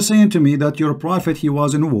you are saying to me that your prophet, he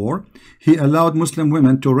was in war, he allowed Muslim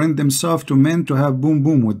women to rent themselves to men to have boom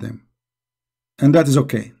boom with them, and that is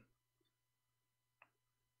okay.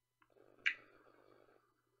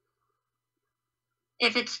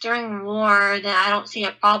 If it's during war, then I don't see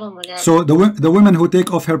a problem with it. So the women who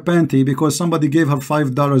take off her panty because somebody gave her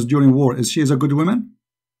 $5 during war, is she a good woman?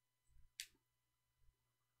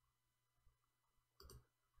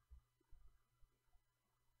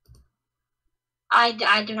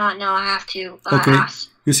 I do not know. I have to okay. ask.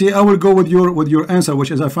 You see, I will go with your answer,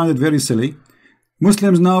 which is I find it very silly.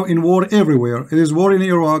 Muslims now in war everywhere. There is war in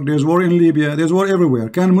Iraq, there's war in Libya, there's war everywhere.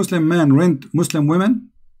 Can Muslim men rent Muslim women?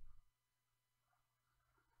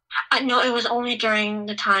 No, it was only during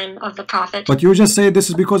the time of the Prophet. But you just say this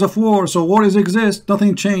is because of war. So war is exist,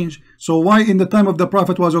 nothing changed. So why in the time of the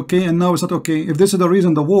Prophet was okay and now it's not okay? If this is the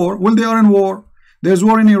reason, the war, well, they are in war. There's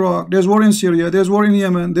war in Iraq, there's war in Syria, there's war in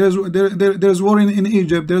Yemen, there's war in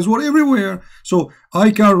Egypt, there's war everywhere. So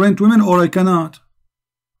I can rent women or I cannot.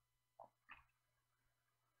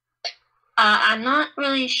 I'm not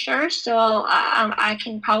really sure, so I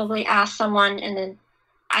can probably ask someone and then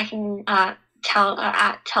I can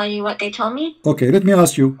tell you what they told me. Okay, let me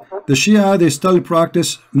ask you. The Shia, they still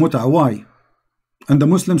practice muta. Why? And the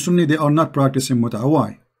Muslim Sunni, they are not practicing muta.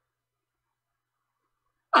 Why?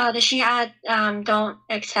 The Shia don't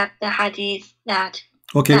accept the hadith that.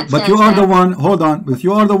 Okay, but you are the one, hold on, but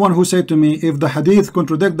you are the one who said to me, if the hadith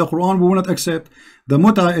contradict the Quran, we will not accept. The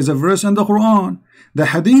muta is a verse in the Quran. The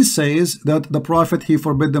hadith says that the Prophet, he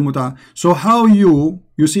forbid the muta. So how you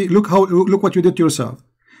see, look what you did to yourself.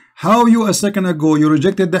 How you a second ago, you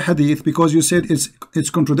rejected the hadith because you said it's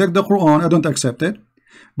contradict the Quran, I don't accept it.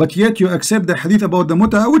 But yet you accept the hadith about the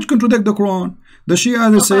muta, which contradict the Quran. The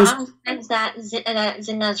Shia says that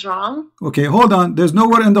zina is wrong. Okay, hold on. There's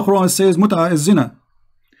nowhere in the Quran says muta is zina.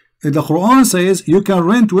 The Quran says you can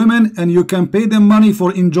rent women and you can pay them money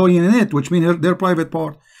for enjoying it, which means their private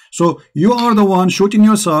part. So you are the one shooting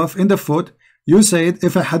yourself in the foot. You said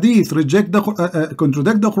if a hadith contradict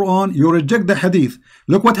the Quran, you reject the hadith.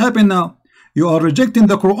 Look what happened now. You are rejecting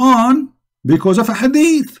the Quran because of a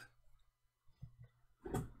hadith.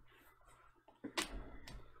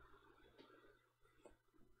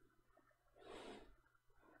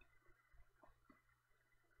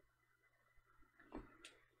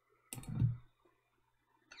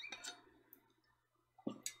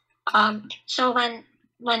 So when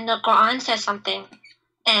the Quran says something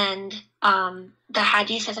and the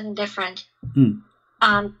hadith says something different,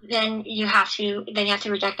 then you have to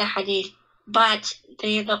reject the hadith. But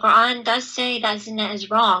the Quran does say that zina is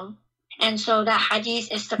wrong, and so that hadith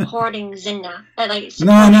is supporting zina.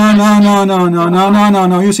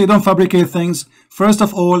 No. You see, don't fabricate things. First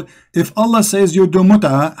of all, if Allah says you do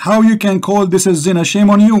muta, how you can call this as zina? Shame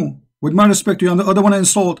on you. With my respect to you, and the other one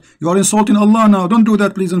insult. You are insulting Allah now. Don't do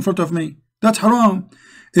that, please, in front of me. That's haram.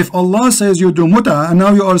 If Allah says you do muta, and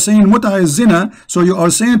now you are saying muta is zina, so you are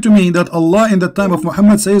saying to me that Allah in the time of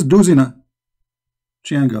Muhammad says do zina.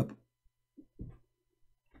 She hung up.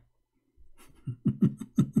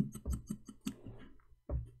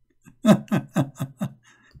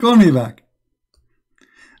 Call me back.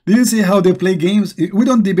 Do you see how they play games? We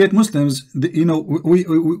don't debate Muslims. You know,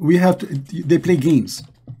 we have to. They play games.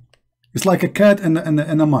 It's like a cat and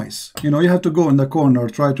a mice. You know, you have to go in the corner,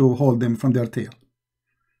 try to hold them from their tail.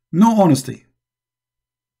 No honesty.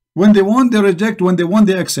 When they want, they reject. When they want,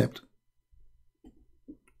 they accept.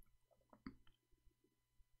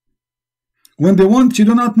 When they want, she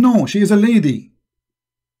do not know. She is a lady.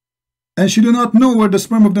 And she do not know where the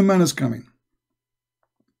sperm of the man is coming.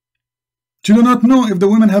 She do not know if the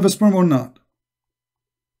women have a sperm or not.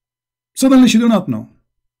 Suddenly she do not know.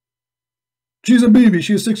 She's a baby.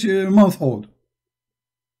 She is 6 months old.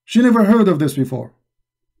 She never heard of this before.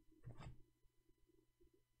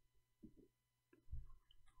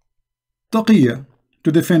 Taqiyya,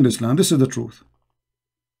 to defend Islam. This is the truth.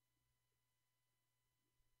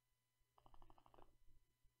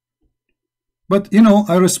 But you know,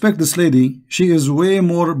 I respect this lady. She is way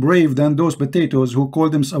more brave than those potatoes who call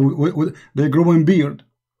themselves, they grow in beard.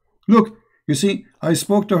 Look, you see, I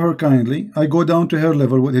spoke to her kindly. I go down to her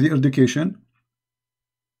level with her education.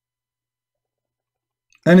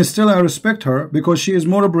 And still I respect her because she is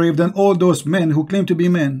more brave than all those men who claim to be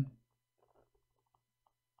men.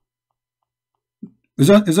 Is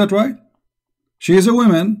that right? She is a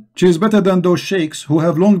woman. She is better than those sheikhs who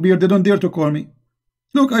have long beard. They don't dare to call me.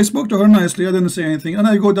 Look, I spoke to her nicely. I didn't say anything. And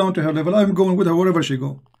I go down to her level. I'm going with her wherever she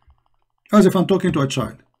go. As if I'm talking to a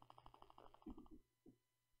child.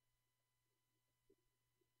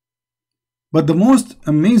 But the most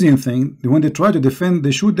amazing thing, when they try to defend,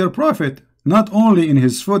 they shoot their prophet. Not only in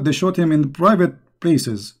his foot, they shot him in private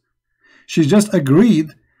places. She just agreed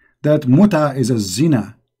that muta is a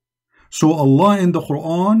zina. So Allah in the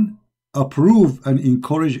Quran approve and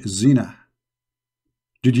encourage zina.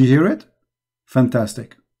 Did you hear it?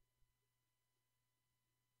 Fantastic.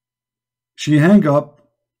 She hung up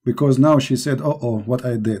because now she said, oh, what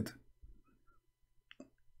I did.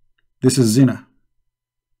 This is zina.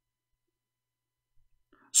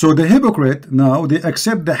 So the hypocrite now, they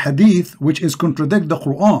accept the hadith which is contradict the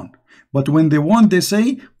Quran. But when they want, they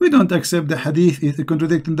say, we don't accept the hadith, it's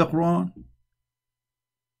contradicting the Quran.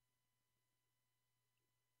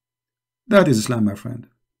 That is Islam, my friend.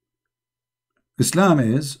 Islam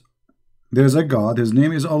is, there's a God, his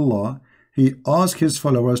name is Allah. He asks his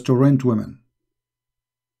followers to rent women.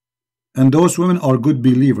 And those women are good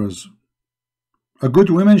believers. A good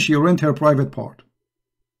woman, she rent her private part.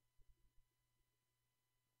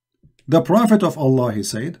 The Prophet of Allah, he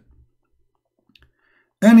said,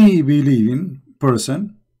 any believing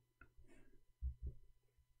person,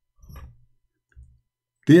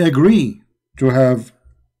 they agree to have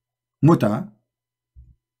muta,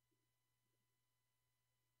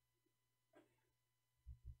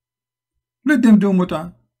 let them do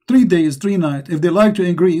muta 3 days 3 nights. If they like to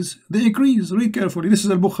increase, they increase. Read carefully. This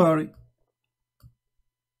is al-Bukhari.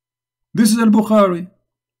 This is al-Bukhari.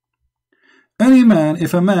 Any man,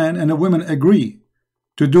 if a man and a woman agree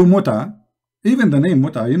to do muta, even the name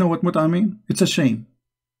muta, you know what muta mean? It's a shame.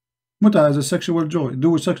 Muta is a sexual joy.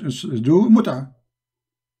 Do muta.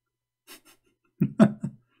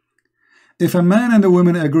 If a man and a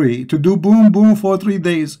woman agree to do boom boom for 3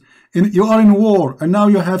 days, you are in war and now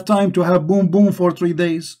you have time to have boom boom for 3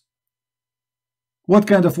 days. What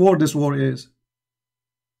kind of war this war is?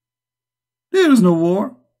 There is no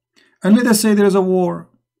war. And let us say there is a war.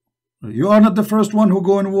 You are not the first one who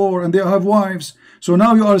go in war and they have wives. So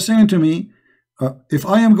now you are saying to me, if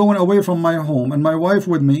I am going away from my home and my wife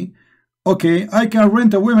with me, okay, I can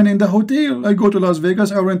rent a woman in the hotel. I go to Las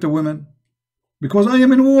Vegas, I rent a woman because I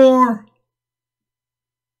am in war.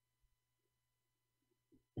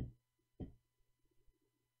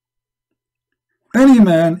 Any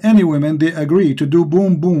man, any woman, they agree to do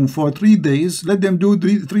boom boom for 3 days. Let them do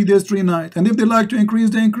 3 days 3 nights. And if they like to increase,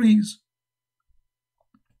 they increase.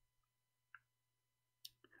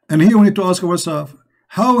 And here we need to ask ourselves,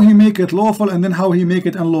 how he make it lawful and then how he make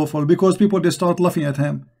it unlawful? Because people, they start laughing at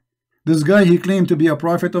him. This guy, he claimed to be a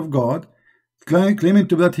prophet of God, claiming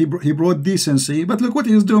to that he brought decency, but look what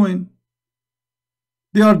he is doing.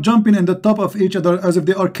 They are jumping in the top of each other as if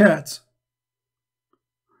they are cats.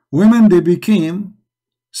 Women, they became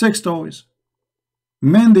sex toys.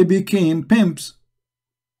 Men, they became pimps.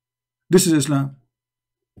 This is Islam.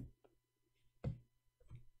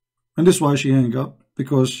 And this is why she hung up,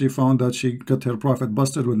 because she found that she got her prophet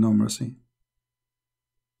busted with no mercy.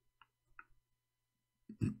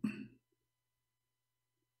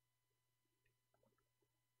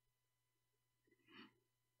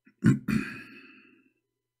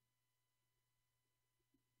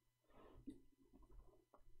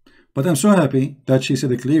 But I'm so happy that she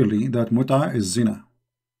said clearly that muta is zina.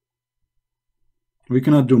 We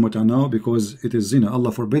cannot do muta now because it is zina.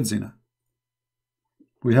 Allah forbids zina.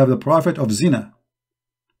 We have the prophet of zina.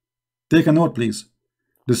 Take a note, please.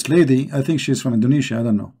 This lady, I think she's from Indonesia, I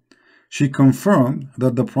don't know. She confirmed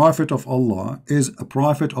that the prophet of Allah is a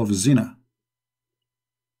prophet of zina.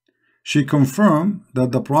 She confirmed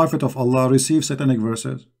that the prophet of Allah received satanic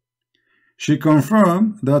verses. She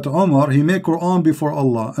confirmed that Umar, he made Qur'an before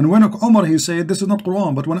Allah. And when Umar, he said, this is not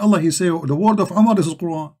Qur'an. But when Allah, he said, the word of Umar, this is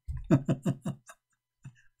Qur'an.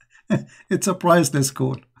 It's a priceless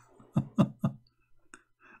code.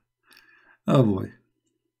 Oh boy.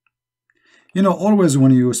 You know, always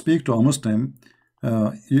when you speak to a Muslim,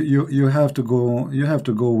 you have to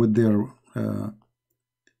go with their,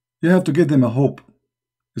 you have to give them a hope.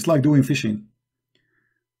 It's like doing fishing.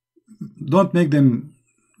 Don't make them,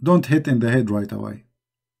 don't hit in the head right away.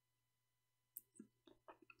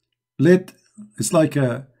 It's like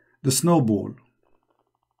the snowball.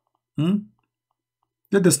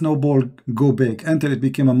 Let the snowball go big until it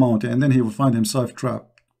became a mountain, and then he will find himself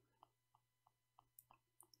trapped.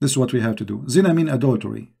 This is what we have to do. Zina means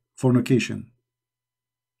adultery, fornication.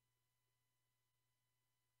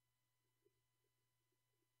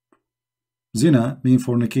 Zina means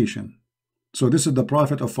fornication. So this is the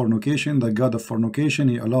prophet of fornication, the god of fornication.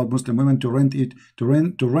 He allowed Muslim women to rent it, to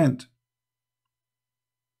rent.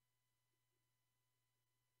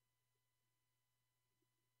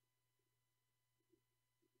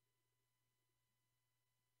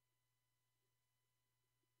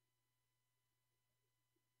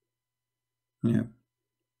 Yeah.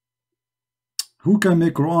 Who can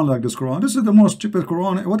make Quran like this Quran? This is the most stupid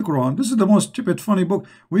Quran. What Quran? This is the most stupid, funny book.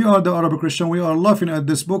 We are the Arab Christian. We are laughing at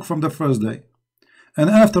this book from the first day.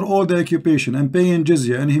 And after all the occupation and paying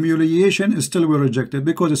jizya and humiliation, still we reject it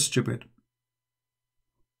because it's stupid.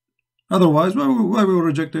 Otherwise, why we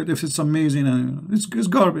reject it if it's amazing and it's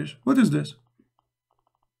garbage? What is this?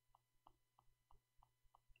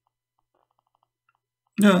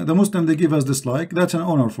 Yeah, the Muslim, they give us dislike. That's an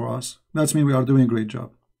honor for us. That's mean we are doing a great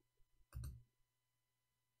job.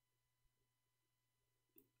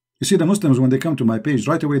 You see, the Muslims, when they come to my page,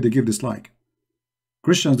 right away they give dislike.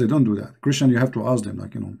 Christians, they don't do that. Christian, you have to ask them,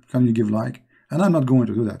 like, you know, can you give like? And I'm not going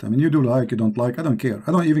to do that. I mean, you do like, you don't like, I don't care.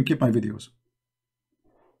 I don't even keep my videos.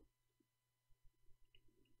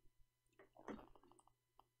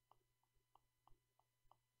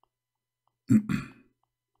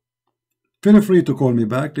 Feel free to call me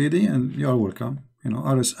back, lady, and you are welcome. You know,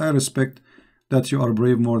 I respect that you are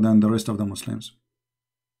brave more than the rest of the Muslims.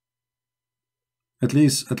 At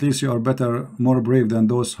least you are better, more brave than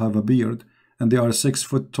those who have a beard and they are 6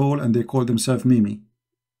 foot tall and they call themselves Mimi.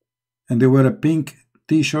 And they wear a pink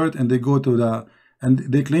t-shirt and they go to the, and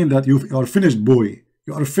they claim that you are finished, boy.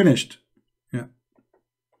 You are finished. Yeah.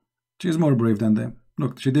 She's more brave than them.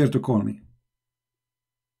 Look, she dared to call me.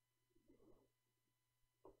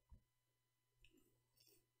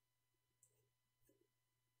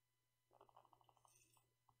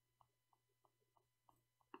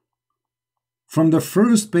 From the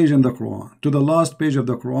first page in the Quran to the last page of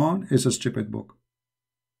the Quran is a stupid book.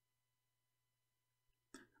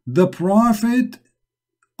 The Prophet,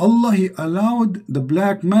 Allah, He allowed the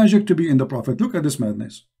black magic to be in the Prophet. Look at this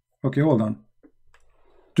madness. Okay, hold on.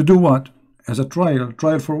 To do what? As a trial.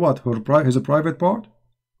 Trial for what? For his private part?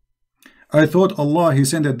 I thought Allah, He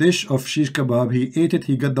sent a dish of shish kebab. He ate it.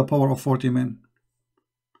 He got the power of 40 men.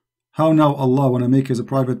 How now Allah want to make his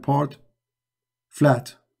private part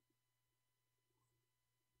flat?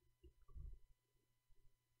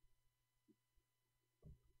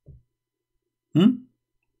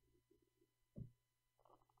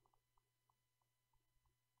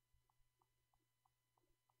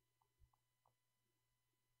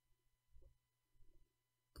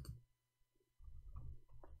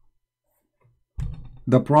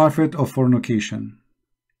 The prophet of fornication.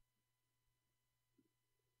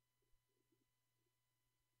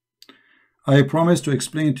 I promise to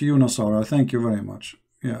explain to you, Nasara. Thank you very much.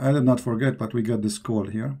 Yeah, I did not forget, but we got this call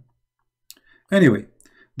here. Anyway,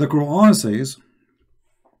 the Quran says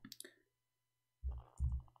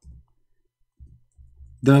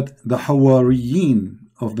that the Hawariyin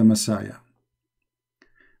of the Messiah,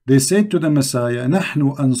 they said to the Messiah,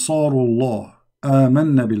 نحن أنصار الله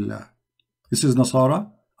آمنا بالله. This is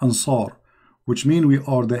Nasara, Ansar, which means we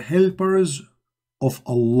are the helpers of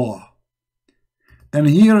Allah. And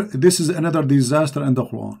here, this is another disaster in the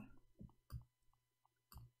Quran.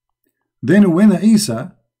 Then when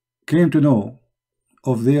Isa came to know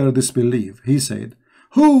of their disbelief, he said,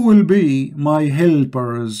 who will be my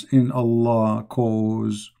helpers in Allah's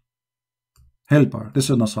cause? Helper, this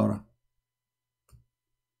is Nasara.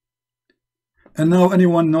 And now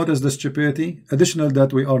anyone notice the stupidity? Additional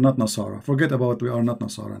that we are not Nasara. Forget about we are not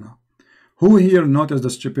Nasara now. Who here noticed the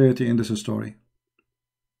stupidity in this story?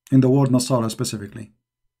 In the word Nasara specifically.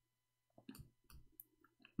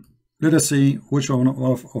 Let us see which one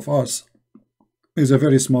of us is a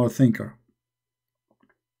very smart thinker.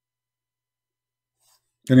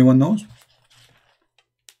 Anyone knows?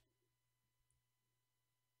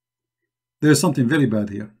 There is something very bad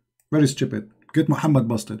here. Very stupid. Get Muhammad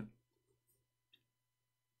busted.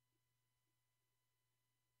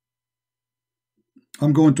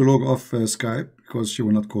 I'm going to log off Skype because she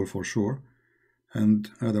will not call for sure. And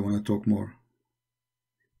I don't want to talk more.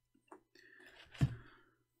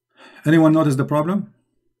 Anyone notice the problem?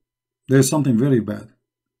 There is something very bad.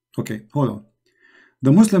 Okay, hold on.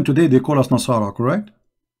 The Muslim today, they call us Nasara, correct?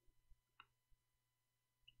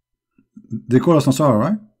 They call us Nasara,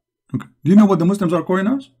 right? Okay. Do you know what the Muslims are calling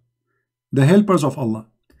us? The helpers of Allah.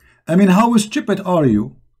 I mean, how stupid are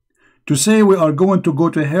you to say we are going to go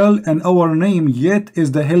to hell and our name yet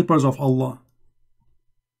is the helpers of Allah?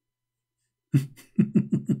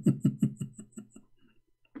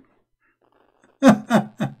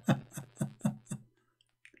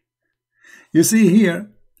 You see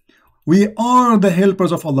here, we are the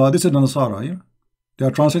helpers of Allah. This is the Nasara. Yeah? They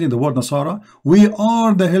are translating the word Nasara. We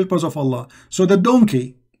are the helpers of Allah. So the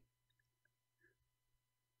donkey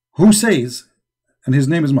who says, and his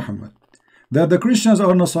name is Muhammad, that the Christians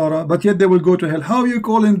are Nasara, but yet they will go to hell. How are you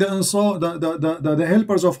calling the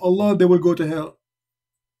helpers of Allah? They will go to hell.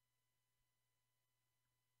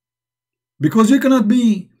 Because you cannot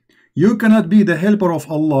be the helper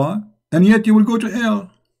of Allah, and yet you will go to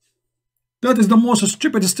hell. That is the most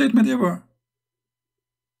stupid statement ever.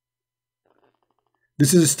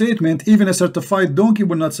 This is a statement even a certified donkey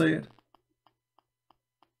will not say it.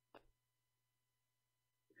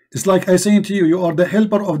 It's like I saying to you, you are the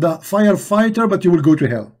helper of the firefighter, but you will go to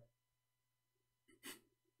hell.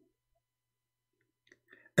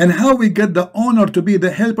 And how we get the honor to be the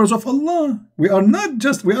helpers of Allah? We are not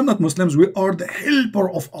Muslims, we are the helper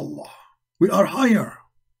of Allah. We are higher.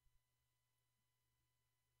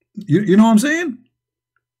 You know what I'm saying?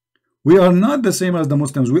 We are not the same as the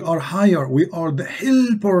Muslims. We are higher. We are the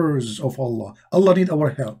helpers of Allah. Allah needs our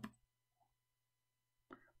help.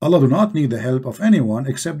 Allah do not need the help of anyone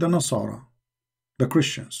except the Nasara, the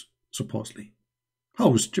Christians, supposedly.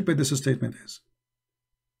 How stupid this statement is.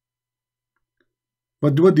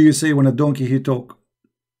 But what do you say when a donkey he talk?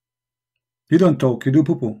 He don't talk, he do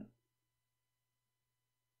poo-poo.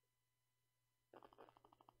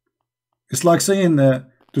 It's like saying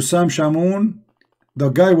to Sam Shamoun, the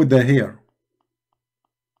guy with the hair.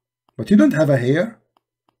 But he don't have a hair.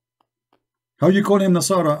 How you call him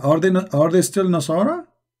Nasara? Are they still Nasara?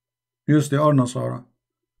 Yes, they are Nasara.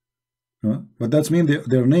 But that's mean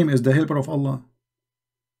their name is the helper of Allah.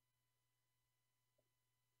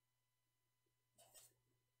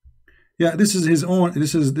 Yeah, this is his own.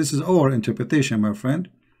 This is our interpretation, my friend.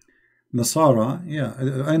 Nasara. Yeah,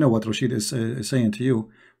 I know what Rashid is saying to you.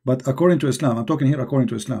 But according to Islam, I'm talking here according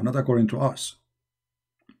to Islam, not according to us.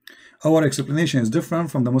 Our explanation is different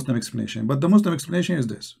from the Muslim explanation. But the Muslim explanation is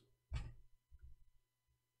this.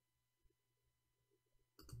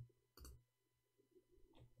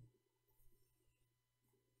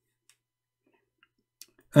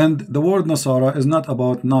 And the word Nasara is not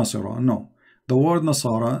about Nasara, no. The word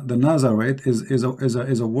Nasara, the Nazarite,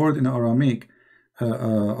 is a word in Aramaic,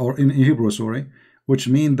 or in Hebrew, sorry, which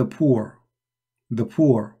means the poor. The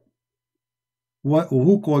poor.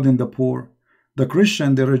 Who called them the poor? The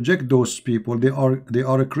Christian, they reject those people. They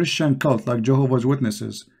are a Christian cult like Jehovah's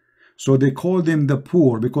Witnesses. So they call them the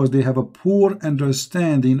poor because they have a poor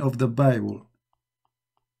understanding of the Bible.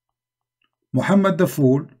 Muhammad the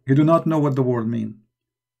fool, he do not know what the word means.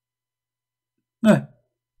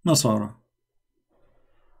 Nasara.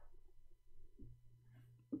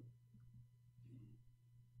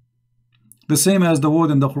 The same as the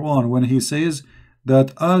word in the Qur'an when he says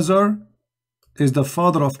that Azar is the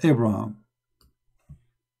father of Abraham.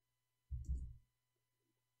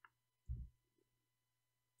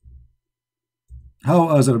 How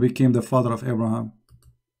Azar became the father of Abraham?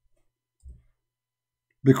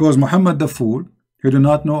 Because Muhammad the fool, he do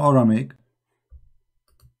not know Aramaic,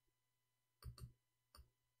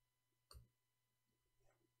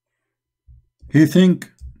 he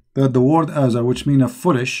think that the word Azar, which means a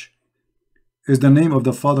foolish, is the name of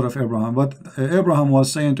the father of Abraham. But Abraham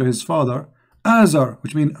was saying to his father, Azar,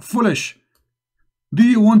 which means foolish. Do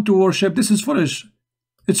you want to worship? This is foolish.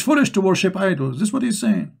 It's foolish to worship idols. This is what he's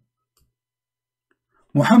saying.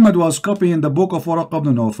 Muhammad was copying the book of Waraq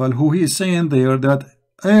ibn Nawfal, who he is saying there that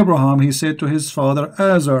Abraham, he said to his father,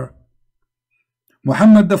 Azar.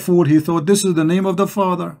 Muhammad the fool, he thought this is the name of the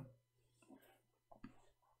Father.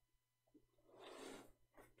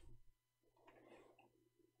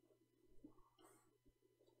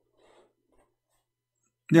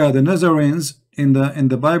 Yeah, the Nazarenes in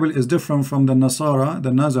the Bible is different from the Nasara,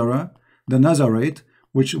 the Nazarite,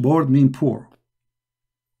 which word mean poor.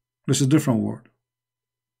 This is a different word.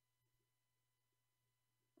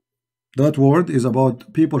 That word is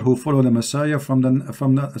about people who follow the Messiah from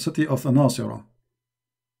the city of Nasira.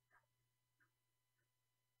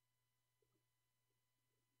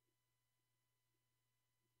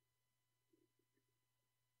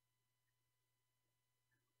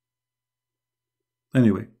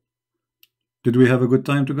 Anyway, did we have a good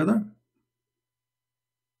time together?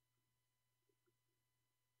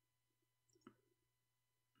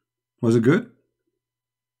 Was it good?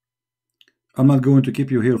 I'm not going to keep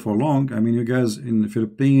you here for long. I mean, you guys in the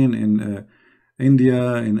Philippines, in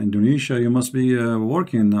India, in Indonesia, you must be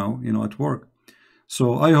working now, you know, at work.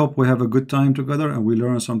 So I hope we have a good time together and we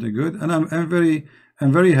learn something good. And I'm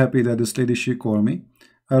very happy that this lady, she called me.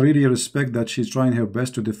 I really respect that she's trying her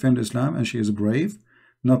best to defend Islam, and she is brave,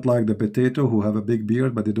 not like the potato who have a big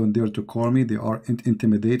beard but they don't dare to call me. They are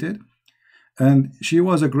intimidated. And she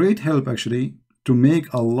was a great help actually to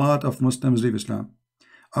make a lot of Muslims leave Islam.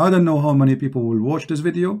 I don't know how many people will watch this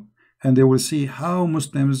video and they will see how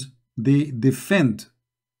Muslims, they defend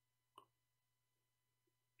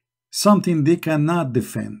something they cannot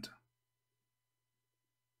defend,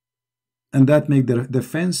 and that make their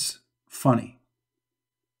defense funny,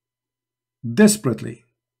 desperately.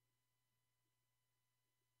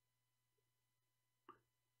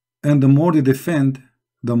 And the more they defend,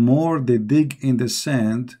 the more they dig in the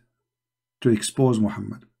sand to expose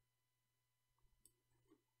Muhammad.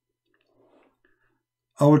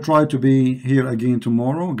 I will try to be here again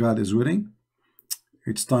tomorrow, God is willing.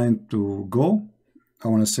 It's time to go. I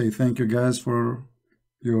want to say thank you guys for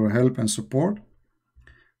your help and support.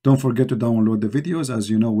 Don't forget to download the videos. As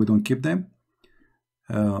you know, we don't keep them.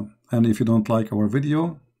 And if you don't like our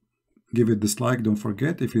video, give it dislike. Don't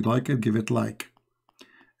forget, if you like it, give it like.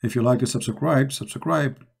 If you like to subscribe,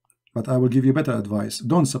 subscribe. But I will give you better advice.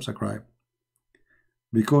 Don't subscribe.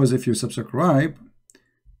 Because if you subscribe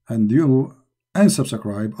and you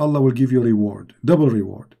unsubscribe, Allah will give you a reward, double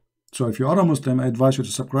reward. So if you are a Muslim, I advise you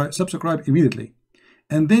to subscribe immediately.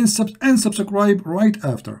 And then unsubscribe right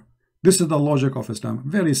after. This is the logic of Islam.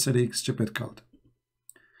 Very silly, stupid cult.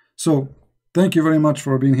 So, thank you very much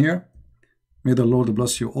for being here. May the Lord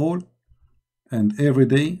bless you all. And every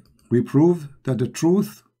day, we prove that the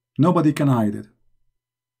truth, nobody can hide it.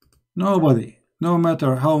 Nobody. No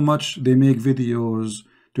matter how much they make videos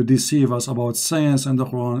to deceive us about science and the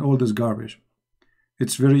Quran, all this garbage.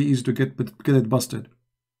 It's very easy to get it busted.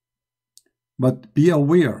 But be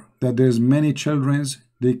aware that there's many children,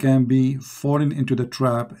 they can be falling into the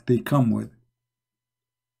trap they come with.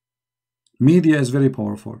 Media is very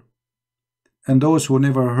powerful. And those who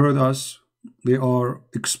never heard us, they are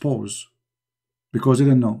exposed. Because they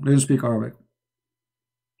didn't know. They didn't speak Arabic.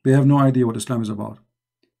 They have no idea what Islam is about.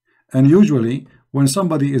 And usually, when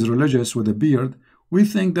somebody is religious with a beard, we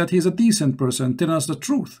think that he's a decent person telling us the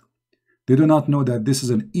truth. They do not know that this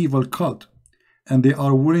is an evil cult. And they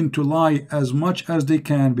are willing to lie as much as they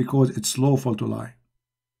can because it's lawful to lie.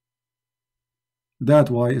 That's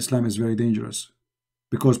why Islam is very dangerous.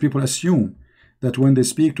 Because people assume that when they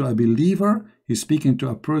speak to a believer, he's speaking to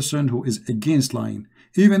a person who is against lying.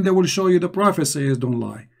 Even they will show you the Prophet says don't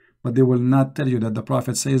lie. But they will not tell you that the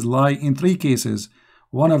Prophet says lie in 3 cases.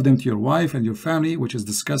 One of them to your wife and your family, which is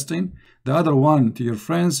disgusting. The other one to your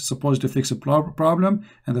friends, supposed to fix a problem.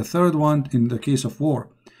 And the third one in the case of war.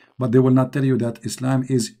 But they will not tell you that Islam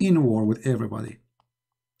is in war with everybody.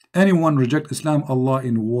 Anyone reject Islam, Allah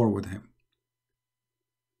in war with him.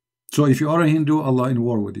 So if you are a Hindu, Allah in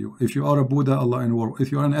war with you. If you are a Buddha, Allah in war.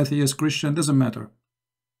 If you are an atheist, Christian, doesn't matter.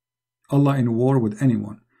 Allah in war with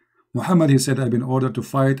anyone. Muhammad, he said, I've been ordered to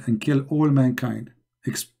fight and kill all mankind,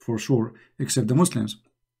 for sure, except the Muslims.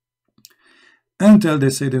 Until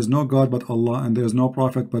they say there's no God but Allah and there's no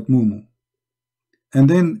prophet but Mumu. And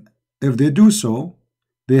then if they do so,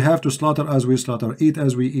 they have to slaughter as we slaughter, eat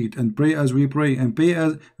as we eat, and pray as we pray, and pay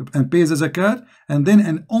the zakat, and then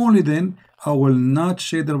and only then I will not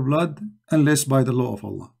shed their blood unless by the law of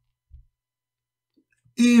Allah.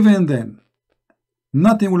 Even then,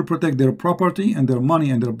 nothing will protect their property and their money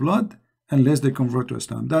and their blood unless they convert to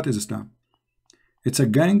Islam. That is Islam. It's a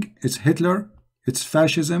gang, it's Hitler, it's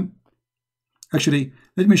fascism. Actually,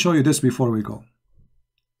 let me show you this before we go.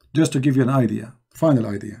 Just to give you an idea, final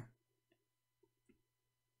idea.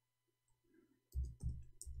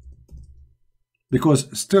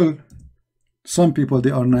 Because still, Some people,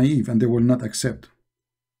 they are naive and they will not accept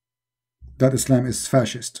that Islam is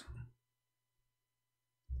fascist.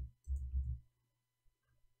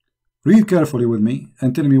 Read carefully with me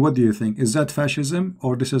and tell me, what do you think? Is that fascism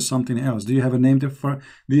or this is something else? Do you have a name for?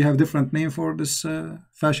 Do you have different name for this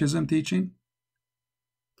fascism teaching?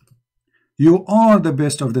 You are the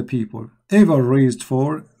best of the people ever raised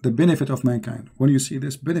for the benefit of mankind. When you see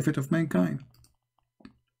this benefit of mankind,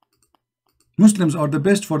 Muslims are the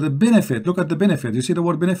best for the benefit. Look at the benefit. You see the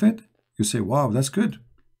word benefit? You say, wow, that's good.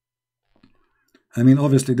 I mean,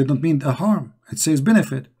 obviously, they don't mean a harm. It says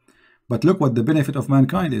benefit. But look what the benefit of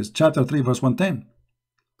mankind is. Chapter 3, verse 110.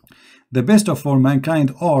 The best of all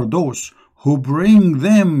mankind are those who bring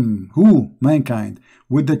them, who? Mankind,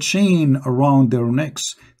 with the chain around their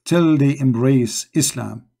necks till they embrace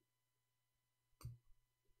Islam.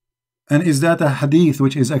 And is that a hadith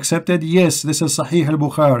which is accepted? Yes, this is Sahih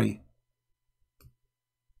al-Bukhari.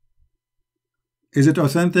 Is it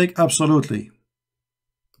authentic? Absolutely.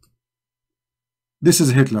 This is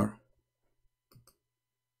Hitler.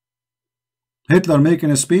 Hitler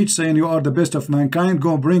making a speech saying you are the best of mankind,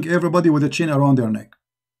 go bring everybody with a chain around their neck.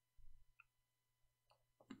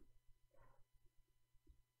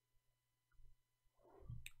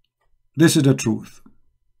 This is the truth.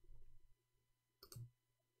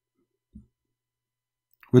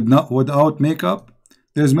 Without makeup,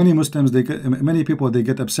 there's many Muslims, many people, they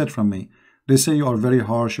get upset from me. They say you are very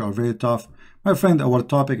harsh, you are very tough. My friend, our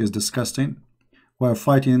topic is disgusting. We are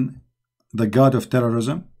fighting the god of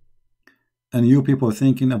terrorism. And you people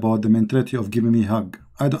thinking about the mentality of giving me a hug.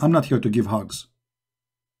 I'm not here to give hugs.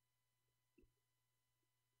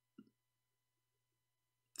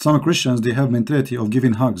 Some Christians, they have mentality of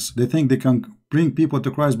giving hugs. They think they can bring people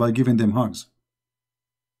to Christ by giving them hugs.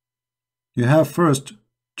 You have first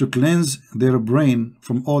to cleanse their brain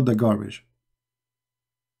from all the garbage.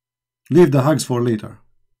 Leave the hugs for later.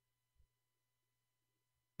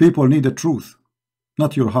 People need the truth,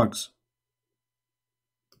 not your hugs.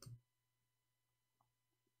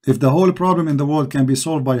 If the whole problem in the world can be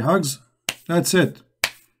solved by hugs, that's it.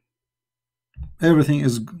 Everything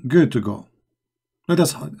is good to go. Let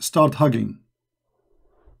us start hugging.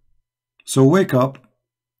 So wake up.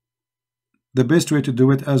 The best way to do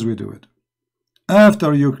it as we do it.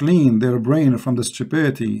 After you clean their brain from the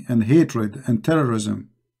stupidity and hatred and terrorism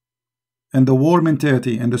and the war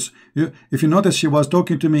mentality, and this, if you notice, she was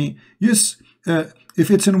talking to me. Yes, if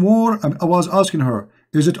it's in war, I was asking her,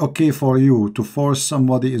 is it okay for you to force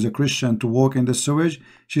somebody as a Christian to walk in the sewage?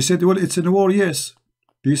 She said, well, it's in war, yes.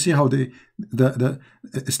 Do you see how the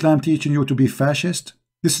Islam teaching you to be fascist?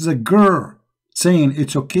 This is a girl saying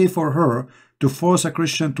it's okay for her to force a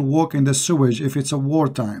Christian to walk in the sewage if it's a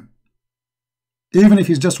wartime, even if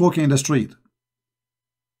he's just walking in the street.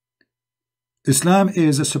 Islam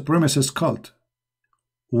is a supremacist cult,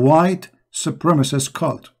 white supremacist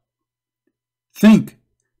cult. Think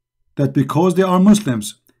that because they are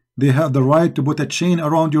Muslims, they have the right to put a chain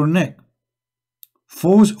around your neck,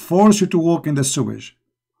 force you to walk in the sewage,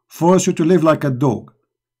 force you to live like a dog.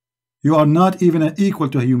 You are not even equal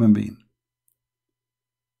to a human being.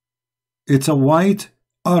 It's a white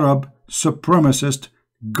Arab supremacist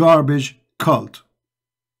garbage cult.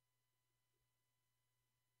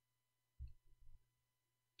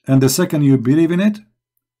 And the second you believe in it,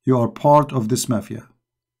 you are part of this mafia.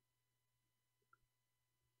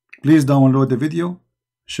 Please download the video,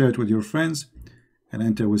 share it with your friends, and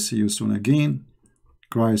until we see you soon again,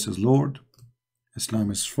 Christ is Lord,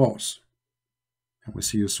 Islam is false, and we'll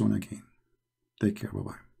see you soon again. Take care,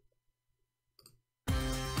 bye-bye.